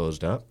 which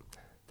closed up.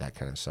 That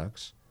kind of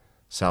sucks.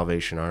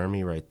 Salvation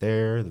Army right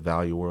there, the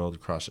Value World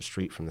across the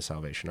street from the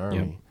Salvation Army.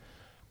 Yep.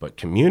 But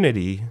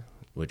Community,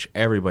 which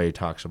everybody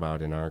talks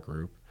about in our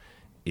group,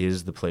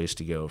 is the place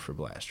to go for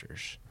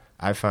blasters.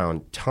 I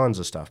found tons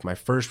of stuff. My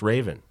first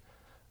Raven,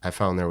 I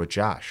found there with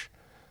Josh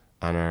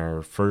on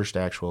our first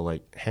actual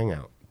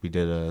hangout. We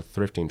did a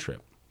thrifting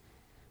trip,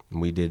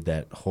 and we did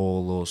that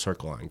whole little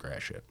circle on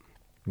Gratiot.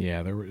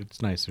 Yeah,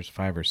 it's nice. There's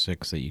 5 or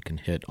 6 that you can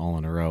hit all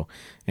in a row,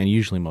 and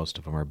usually most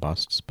of them are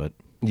busts, but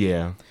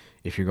yeah,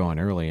 if you're going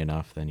early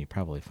enough, then you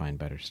probably find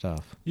better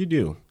stuff. You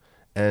do.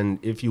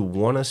 And if you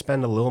want to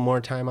spend a little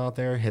more time out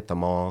there, hit the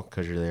mall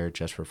because you're there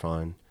just for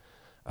fun.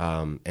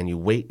 And you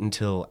wait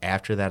until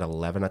after that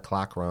 11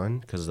 o'clock run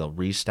because they'll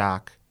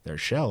restock their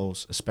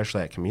shelves,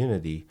 especially at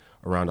Community,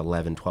 around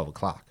 11, 12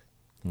 o'clock.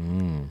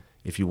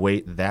 If you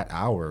wait that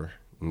hour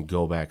and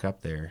go back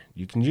up there,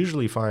 you can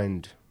usually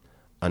find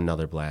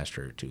another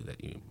blaster or 2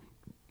 that you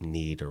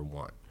need or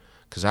want.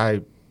 Because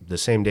the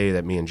same day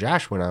that me and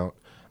Josh went out,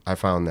 I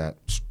found that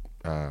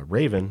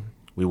Raven.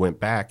 We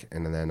went back,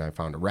 and then I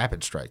found a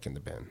Rapid Strike in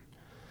the bin.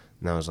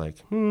 And I was like,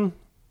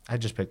 I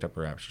just picked up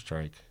a Rapid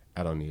Strike.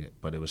 I don't need it,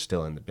 but it was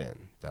still in the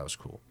bin. That was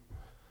cool.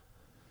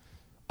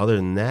 Other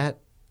than that,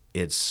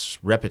 it's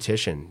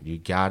repetition. You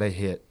got to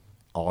hit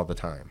all the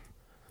time.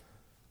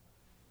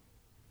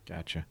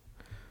 Gotcha.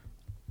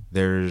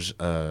 There's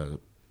a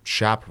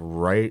shop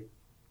right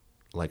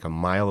a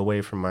mile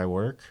away from my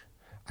work.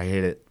 I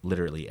hit it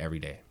literally every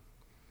day.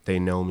 They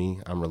know me.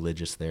 I'm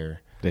religious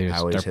there. They I just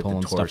always start hit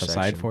pulling the tour stuff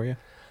aside section. for you?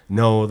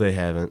 No, they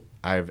haven't.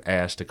 I've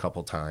asked a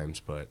couple times,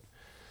 but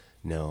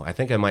no. I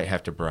think I might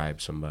have to bribe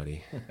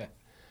somebody.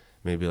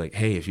 Maybe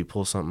hey, if you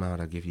pull something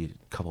out, I'll give you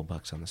a couple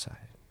bucks on the side.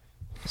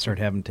 Start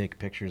having to take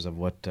pictures of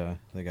what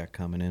they got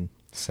coming in.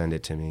 Send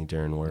it to me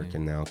during work,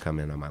 and then I'll come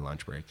in on my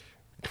lunch break.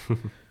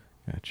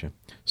 Gotcha.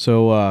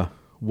 So,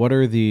 what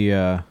are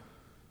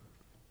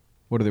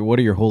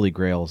your holy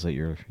grails that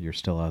you're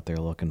still out there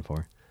looking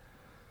for?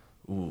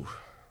 Ooh,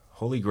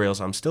 holy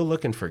grails! I'm still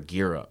looking for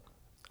Gear Up.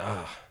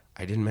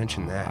 I didn't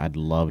mention that. I'd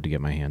love to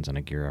get my hands on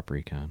a Gear Up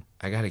Recon.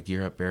 I got a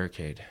Gear Up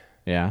Barricade.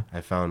 Yeah?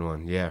 I found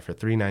one. Yeah, for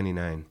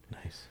 $3.99.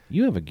 Nice.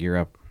 You have a Gear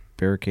Up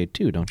Barricade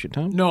too, don't you,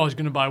 Tom? No, I was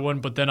going to buy one,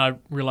 but then I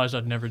realized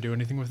I'd never do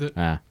anything with it.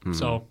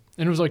 So,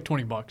 and it was like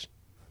 $20.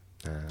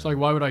 It's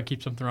why would I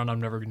keep something around I'm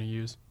never going to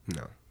use?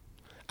 No.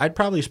 I'd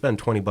probably spend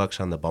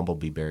 $20 on the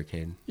Bumblebee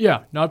Barricade.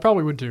 Yeah, no, I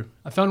probably would too.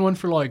 I found one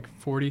for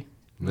 $40.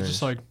 Nice. It's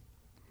just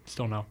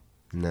still no.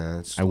 Nah,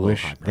 it's I a little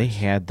wish high they price.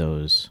 had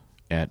those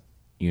at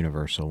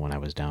Universal when I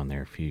was down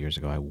there a few years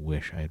ago. I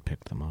wish I had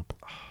picked them up.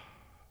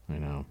 I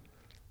know.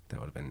 That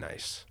would have been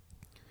nice.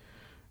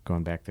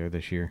 Going back there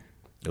this year.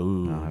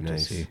 Ooh, I'll have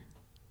nice. to see.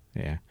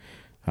 Yeah.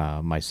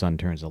 My son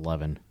turns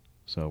 11,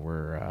 so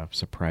we're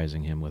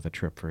surprising him with a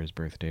trip for his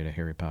birthday to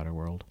Harry Potter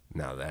World.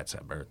 Now that's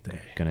a birthday.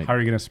 How are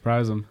you going to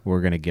surprise them?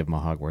 We're gonna give him a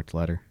Hogwarts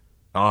letter.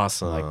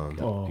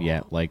 Awesome.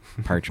 Yeah, like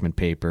parchment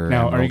paper.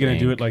 Now, are you going going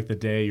to do it like the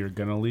day you're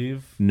going to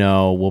leave?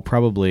 No, we'll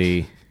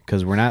probably,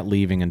 because we're not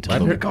leaving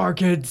until Your car,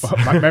 kids.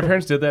 My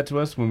parents did that to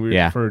us when we were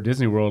Yeah. for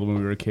Disney World when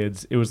we were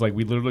kids. It was like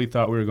we literally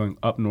thought we were going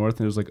up north,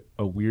 and it was like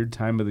a weird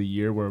time of the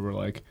year where we're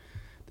like,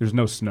 there's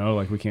no snow,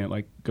 like we can't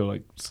like go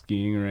like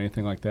skiing or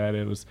anything like that.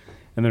 It was,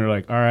 and they were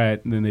like, all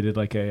right, and then they did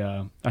like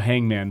a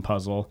hangman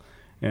puzzle,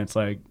 and it's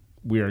like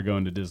we are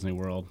going to Disney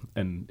World,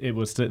 and it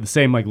was the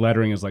same like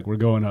lettering as like we're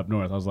going up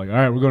north. I was like, all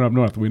right, we're going up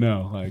north. We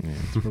know like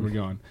that's where we're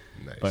going.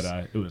 Nice. But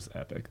it was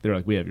epic. They're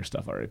like, we have your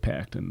stuff already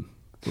packed, and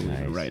we're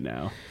leaving Nice. right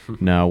now.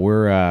 No,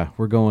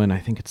 we're going. I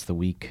think it's the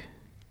week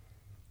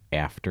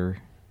after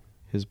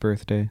his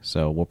birthday,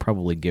 so we'll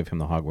probably give him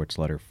the Hogwarts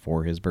letter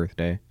for his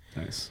birthday.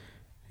 Nice.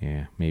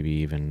 Yeah, maybe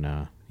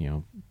even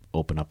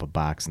open up a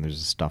box and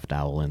there's a stuffed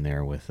owl in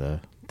there with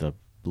the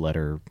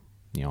letter,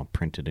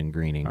 printed in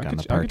green ink on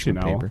the I'll get you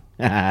parchment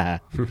an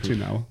paper. You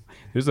know,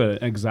 there's an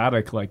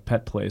exotic like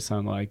pet place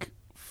on like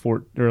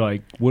Fort or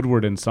like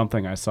Woodward and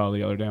something I saw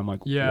the other day. I'm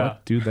like, Yeah.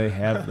 what do they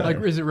have there?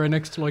 Like, is it right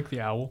next to like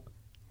the owl?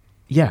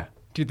 Yeah,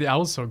 Dude, the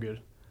owl's so good.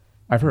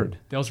 I've heard,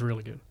 The owl's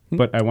really good.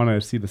 but I want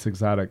to see this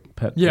exotic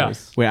pet Yeah.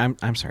 place. Wait,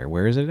 I'm sorry.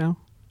 Where is it now?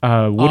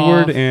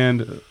 Woodward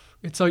and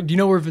It's like, do you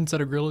know where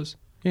Vincetta Grill is?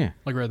 Yeah.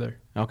 Like right there.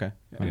 Okay.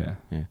 yeah.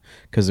 Yeah.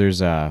 Because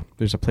there's a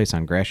place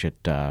on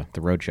Gratiot, the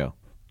Roadshow.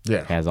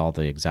 Yeah. Has all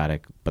the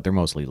exotic, but they're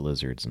mostly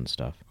lizards and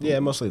stuff. Yeah,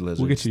 mostly lizards.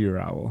 We'll get you your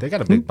owl. They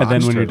got a big box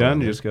and then when you're turtle done, in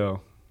you there. just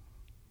go.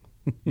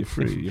 You're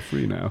free. You're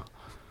free now.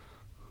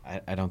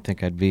 I don't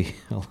think I'd be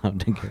allowed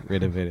to get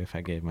rid of it if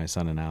I gave my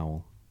son an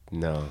owl.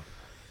 No.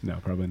 No,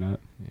 probably not.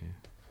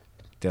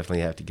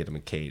 Definitely have to get him a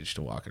cage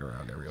to walk it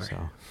around everywhere.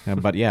 So,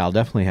 but yeah, I'll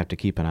definitely have to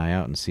keep an eye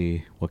out and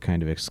see what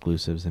kind of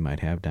exclusives they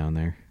might have down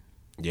there.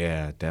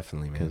 Yeah,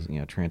 definitely, man.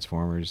 Because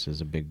Transformers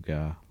is a big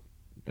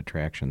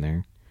attraction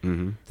there.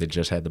 Mm-hmm. They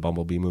just had the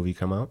Bumblebee movie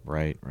come out.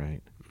 Right.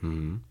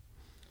 Mm-hmm.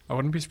 I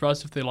wouldn't be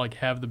surprised if they like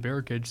have the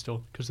barricade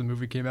still because the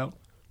movie came out.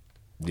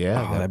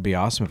 Yeah, Oh, that'd be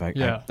awesome if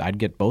Yeah. I'd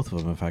get both of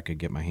them if I could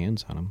get my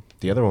hands on them.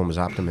 the other one was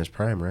Optimus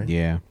Prime, right?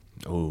 Yeah.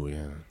 Oh,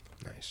 yeah.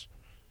 Nice.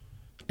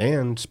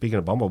 And speaking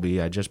of Bumblebee,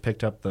 I just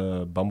picked up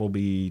the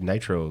Bumblebee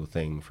Nitro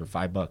thing for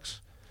 $5.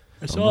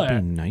 I saw Bumblebee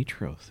that.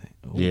 Nitro thing.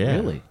 Oh, Yeah.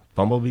 Really?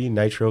 Bumblebee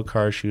Nitro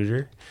car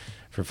shooter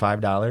for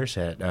 $5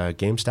 at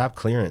GameStop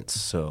clearance.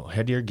 So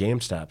head to your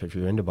GameStop if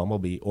you're into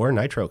Bumblebee or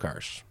Nitro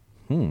cars.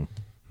 I'll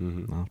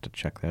have to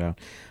check that out.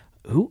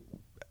 Who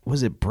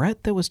was it?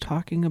 Brett that was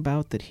talking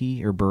about that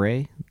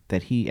Beret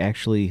that he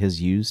actually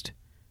has used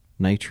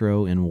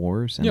Nitro in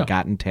wars and Yeah.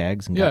 gotten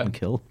tags and Yeah. gotten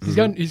killed. He's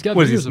got What does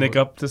he videos of sneak it.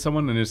 up to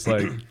someone and just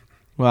like?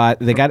 Well,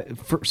 they got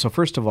so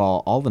first of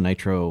all the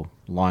Nitro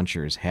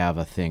launchers have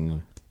a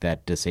thing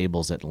that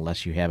disables it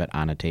unless you have it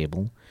on a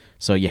table.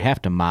 So you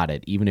have to mod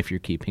it, even if you're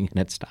keeping it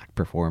at stock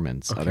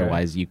performance. Okay.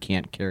 Otherwise, you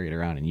can't carry it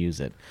around and use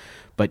it.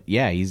 But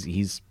yeah,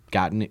 he's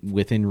gotten it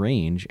within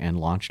range and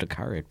launched a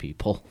car at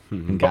people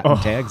and gotten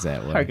tags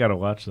that way. I gotta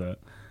watch that.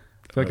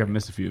 I feel like I've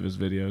missed a few of his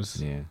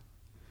videos. Yeah.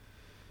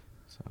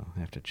 So I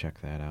have to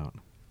check that out.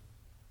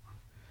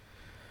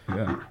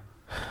 Yeah.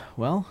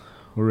 Well,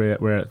 Uh,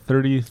 We're at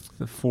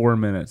 34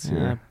 minutes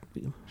here.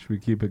 Should we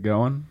keep it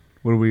going?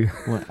 What do we?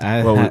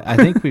 I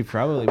think we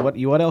probably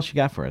what else you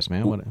got for us,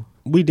 man? What?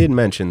 We did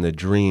mention the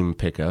Dream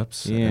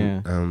pickups.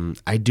 Yeah. And,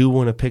 I do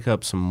want to pick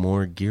up some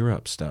more Gear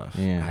Up stuff.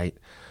 Yeah.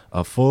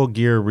 A full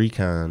Gear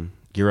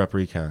Up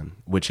Recon,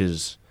 which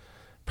is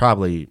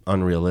probably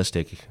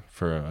unrealistic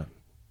for a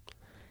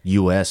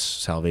U.S.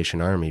 Salvation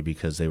Army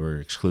because they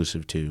were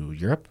exclusive to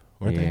Europe,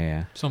 weren't they?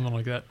 Yeah. Something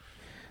like that.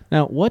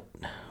 Now, what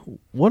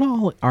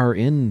all are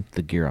in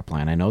the Gear Up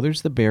line? I know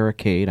there's the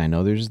Barricade. I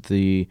know there's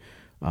the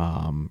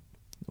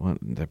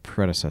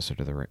predecessor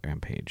to the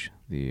Rampage,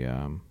 the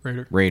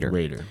Raider.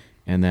 Raider.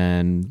 and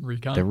then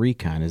Recon. the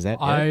Recon. Is that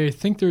it? I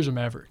think there's a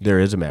Maverick. There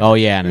is a map. Oh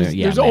yeah, There's,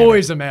 yeah. there's Maverick.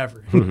 always a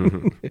Maverick.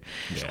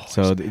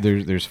 So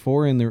there's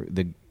 4 in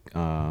the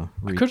I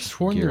could have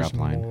sworn Gear there's Up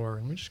line. more.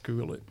 Let me just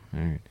Google it.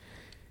 All right.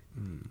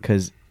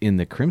 Because in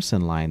the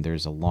Crimson line,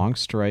 there's a long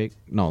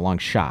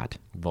shot,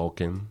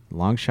 Vulcan.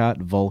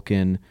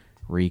 Vulcan,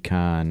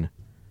 Recon.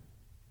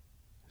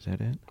 Is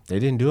that it? They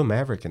didn't do a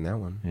Maverick in that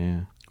one.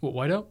 Yeah. What,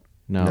 Whiteout?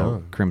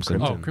 No, Crimson.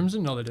 Crimson. Oh,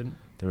 Crimson? No, they didn't.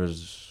 There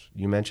was,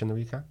 you mentioned the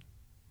Recon?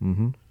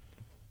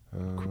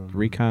 Mm-hmm.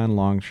 Recon,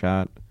 long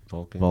shot,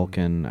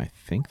 Vulcan. I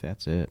think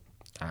that's it.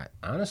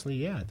 Honestly,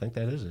 yeah, I think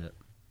that is it.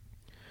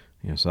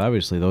 Yeah. So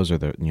obviously those are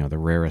the the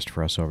rarest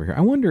for us over here.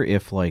 I wonder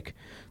if like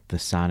the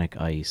Sonic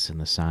Ice and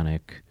the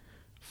Sonic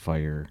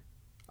Fire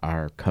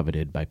are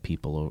coveted by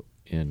people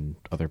in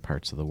other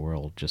parts of the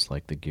world, just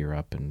like the Gear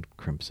Up and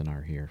Crimson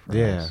are here for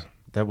us.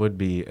 That would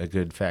be a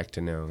good fact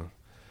to know.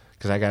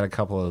 Because I got a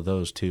couple of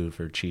those, too,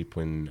 for cheap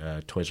when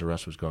Toys R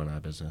Us was going out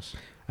of business.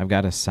 I've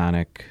got a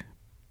Sonic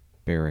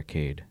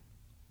Barricade.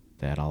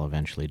 that I'll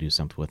eventually do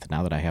something with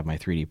now that I have my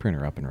 3D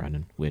printer up and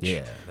running, which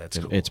Yeah, that's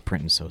cool. it's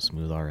printing so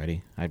smooth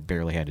already. I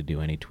barely had to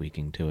do any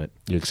tweaking to it.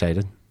 You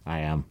excited? I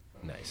am.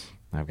 Nice.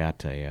 I've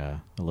got a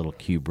little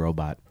cube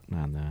robot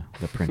on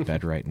the print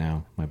bed right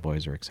now. My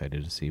boys are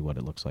excited to see what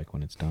it looks like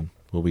when it's done.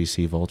 Will we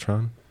see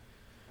Voltron?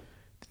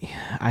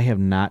 I have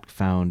not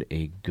found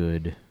a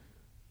good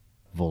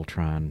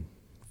Voltron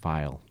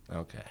file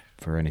Okay.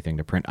 for anything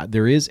to print.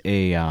 There is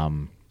a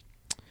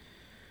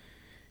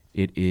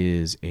it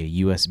is a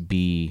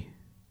USB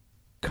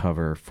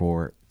cover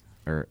for,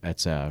 or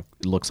it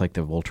looks like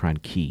the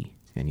Voltron key,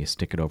 and you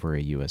stick it over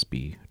a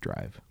USB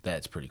drive.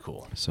 That's pretty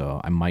cool. So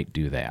I might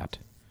do that.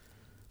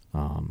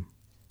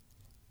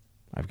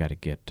 I've got to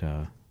get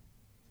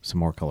some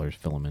more colors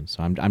filaments.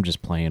 So I'm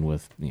just playing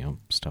with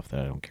stuff that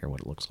I don't care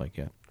what it looks like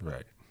yet.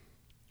 Right.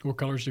 What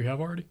colors do you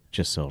have already?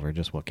 Just silver,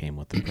 just what came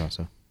with the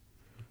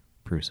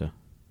Prusa.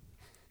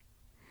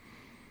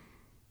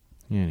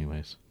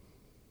 Anyways,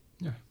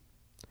 Yeah.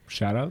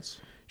 Shout-outs?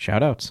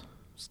 shout-outs.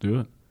 Let's do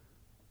it.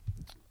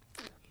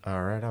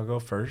 All right, I'll go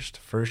first.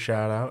 First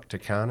shout out to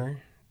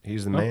Connor.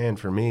 He's the man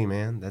for me,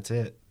 man. That's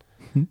it.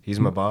 He's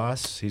my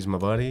boss. He's my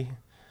buddy.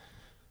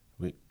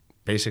 We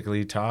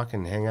basically talk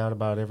and hang out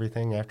about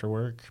everything after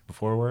work,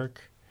 before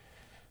work.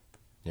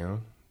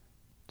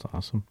 It's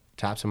awesome.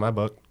 Tops in my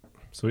book.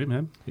 Sweet,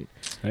 man.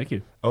 Thank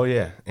you. Oh,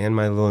 yeah. And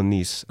my little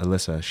niece,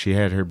 Alyssa. She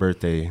had her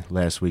birthday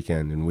last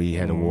weekend, and we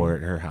had a war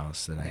at her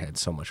house that I had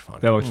so much fun.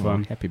 That looks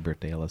fun. Happy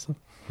birthday, Alyssa.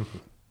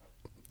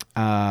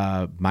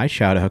 My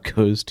shout-out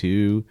goes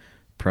to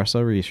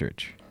Prusa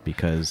Research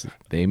because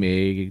they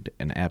made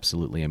an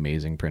absolutely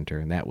amazing printer,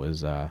 and that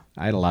was I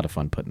had a lot of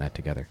fun putting that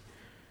together.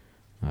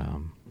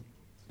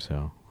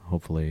 So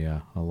hopefully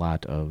a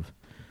lot of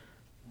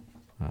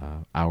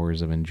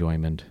hours of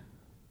enjoyment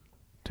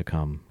to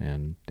come,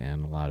 and a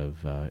lot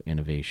of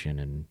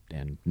innovation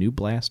and new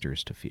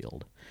blasters to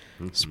field.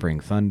 Mm-hmm. Spring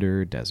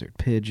Thunder, Desert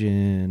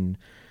Pigeon,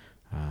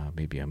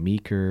 maybe a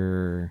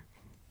Meeker.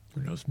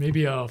 Who knows?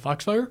 Maybe a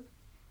Foxfire?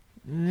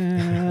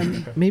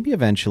 Maybe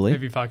eventually.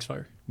 Maybe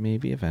Foxfire.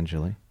 Maybe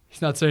eventually.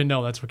 He's not saying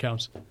no. That's what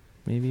counts.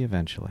 Maybe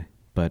eventually.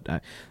 But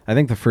I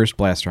think the first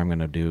blaster I'm going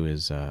to do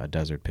is a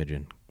Desert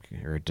Pigeon,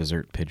 or a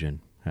Desert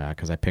Pigeon,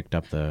 because I picked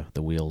up the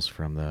wheels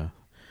from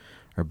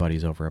our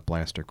buddies over at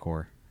Blaster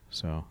Core.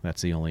 So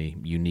that's the only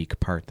unique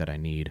part that I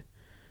need.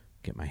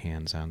 Get my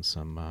hands on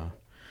some, I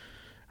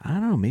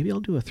don't know, maybe I'll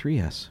do a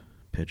 3S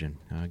Pigeon.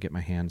 Get my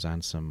hands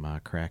on some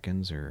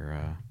Krakens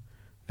or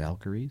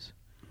Valkyries.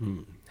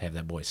 Have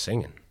that boy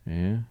singing.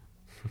 Yeah.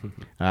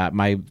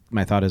 My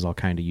thought is I'll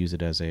kind of use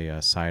it as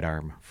a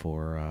sidearm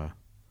for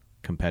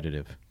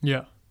competitive.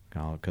 Yeah.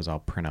 Because I'll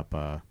print up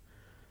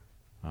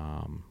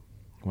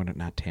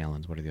not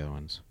Talons. What are the other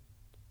ones?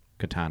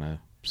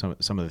 Katana. Some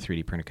of the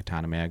 3D printed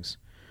Katana mags.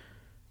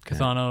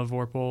 Katana,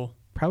 Vorpal.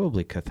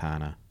 Probably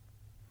Katana.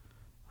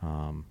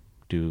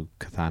 Do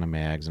Katana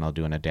mags, and I'll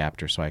do an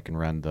adapter so I can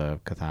run the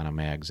Katana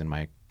mags in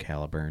my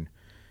Caliburn,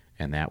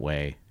 and that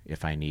way,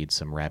 if I need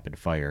some rapid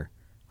fire,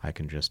 I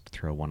can just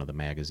throw one of the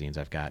magazines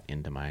I've got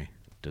into my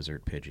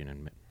Desert Pigeon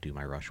and do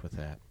my rush with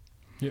that.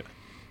 Yeah.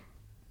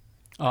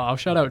 I'll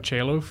shout out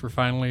Chalo for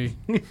finally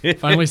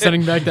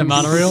sending back that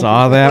monorail.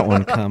 Saw that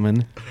one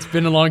coming. It's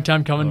been a long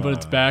time coming, but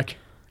it's back.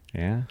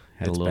 Yeah,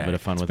 had a It's little back. bit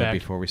of fun It's with back. it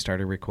before we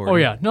started recording. Oh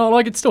yeah, no,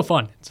 it's still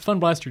fun. It's a fun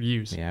blaster to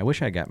use. Yeah, I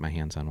wish I got my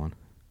hands on one.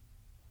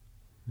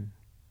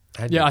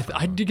 Yeah,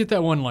 I did get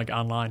that one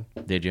online.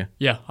 Did you?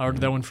 Yeah, I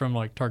ordered that one from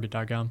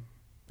Target.com.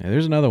 Yeah,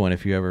 there's another one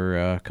if you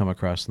ever come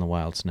across in the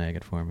wild. Snag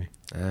it for me.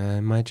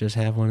 I might just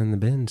have one in the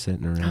bin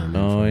sitting around.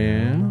 Oh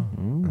yeah,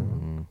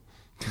 Ooh.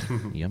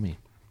 Yummy.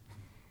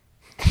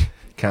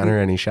 Connor,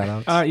 any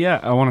shout outs? Yeah,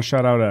 I want to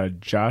shout out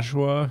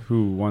Joshua,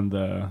 who won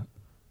the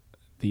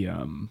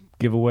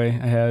giveaway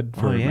I had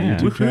for Oh, my yeah.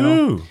 YouTube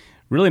channel.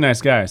 Really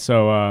nice guy.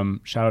 So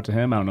shout out to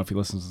him. I don't know if he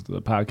listens to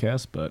the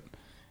podcast, but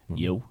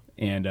yo.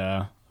 And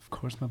of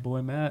course, my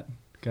boy Matt.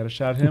 Got to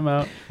shout him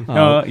out.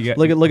 Oh,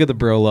 look at the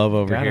bro love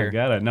over here.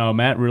 Got it. No,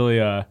 Matt really.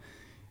 I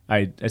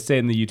say it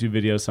in the YouTube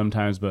videos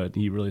sometimes, but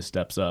he really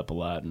steps up a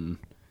lot, and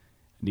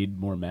need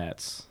more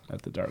Matts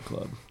at the Dart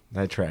Club.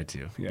 I try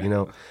to.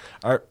 Yeah.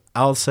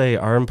 I'll say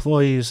our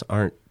employees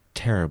aren't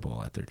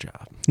terrible at their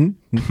job.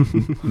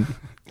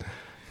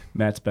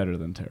 Matt's better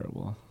than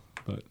terrible,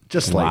 but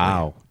Just slightly.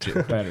 Wow.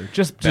 better.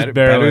 Just Better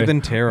barely.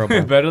 than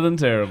terrible. Better than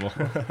terrible.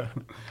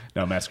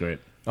 No, Matt's great.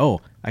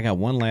 Oh, I got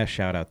one last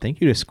shout out. Thank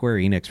you to Square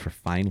Enix for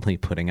finally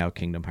putting out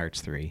Kingdom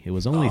Hearts 3. It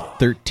was only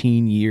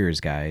 13 years,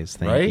 guys.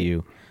 Thank Right?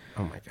 you.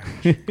 Oh my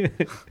gosh.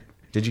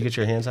 Did you get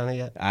your hands on it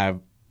yet? I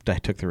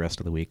took the rest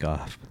of the week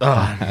off.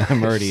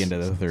 I'm already into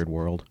the third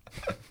world.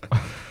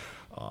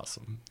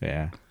 Awesome.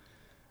 Yeah.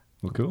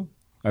 Well, cool.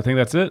 I think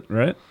that's it,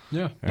 right?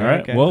 Yeah. All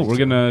right. Okay. Well, we're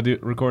gonna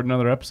record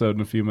another episode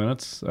in a few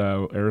minutes.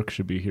 Eric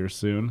should be here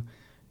soon,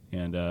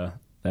 and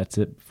that's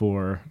it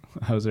for.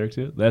 How's Eric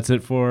too? That's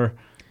it for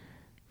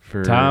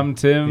Tom,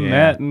 Tim, yeah.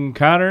 Matt, and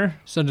Connor.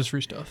 Send us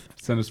free stuff.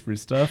 Send us free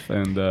stuff,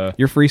 and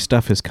Your free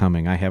stuff is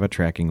coming. I have a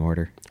tracking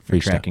order. Free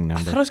a tracking I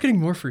thought I number. was getting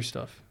more free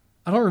stuff.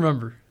 I don't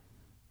remember.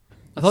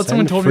 I thought Send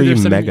someone told me free they're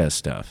sending mega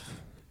stuff.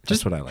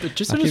 That's what I like.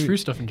 Just I'll send us give free you-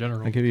 stuff in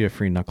general. I'll give you a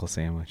free knuckle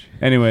sandwich.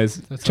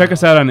 Anyways, That's check not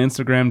us out on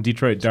Instagram,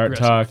 Detroit Dart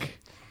aggressive. Talk.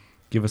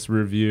 Give us a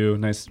review,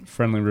 nice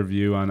friendly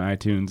review on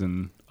iTunes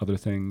and other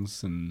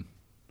things and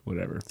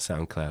whatever.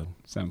 SoundCloud.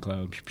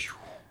 SoundCloud.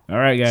 All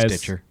right, guys.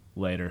 Stitcher.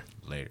 Later.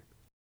 Later.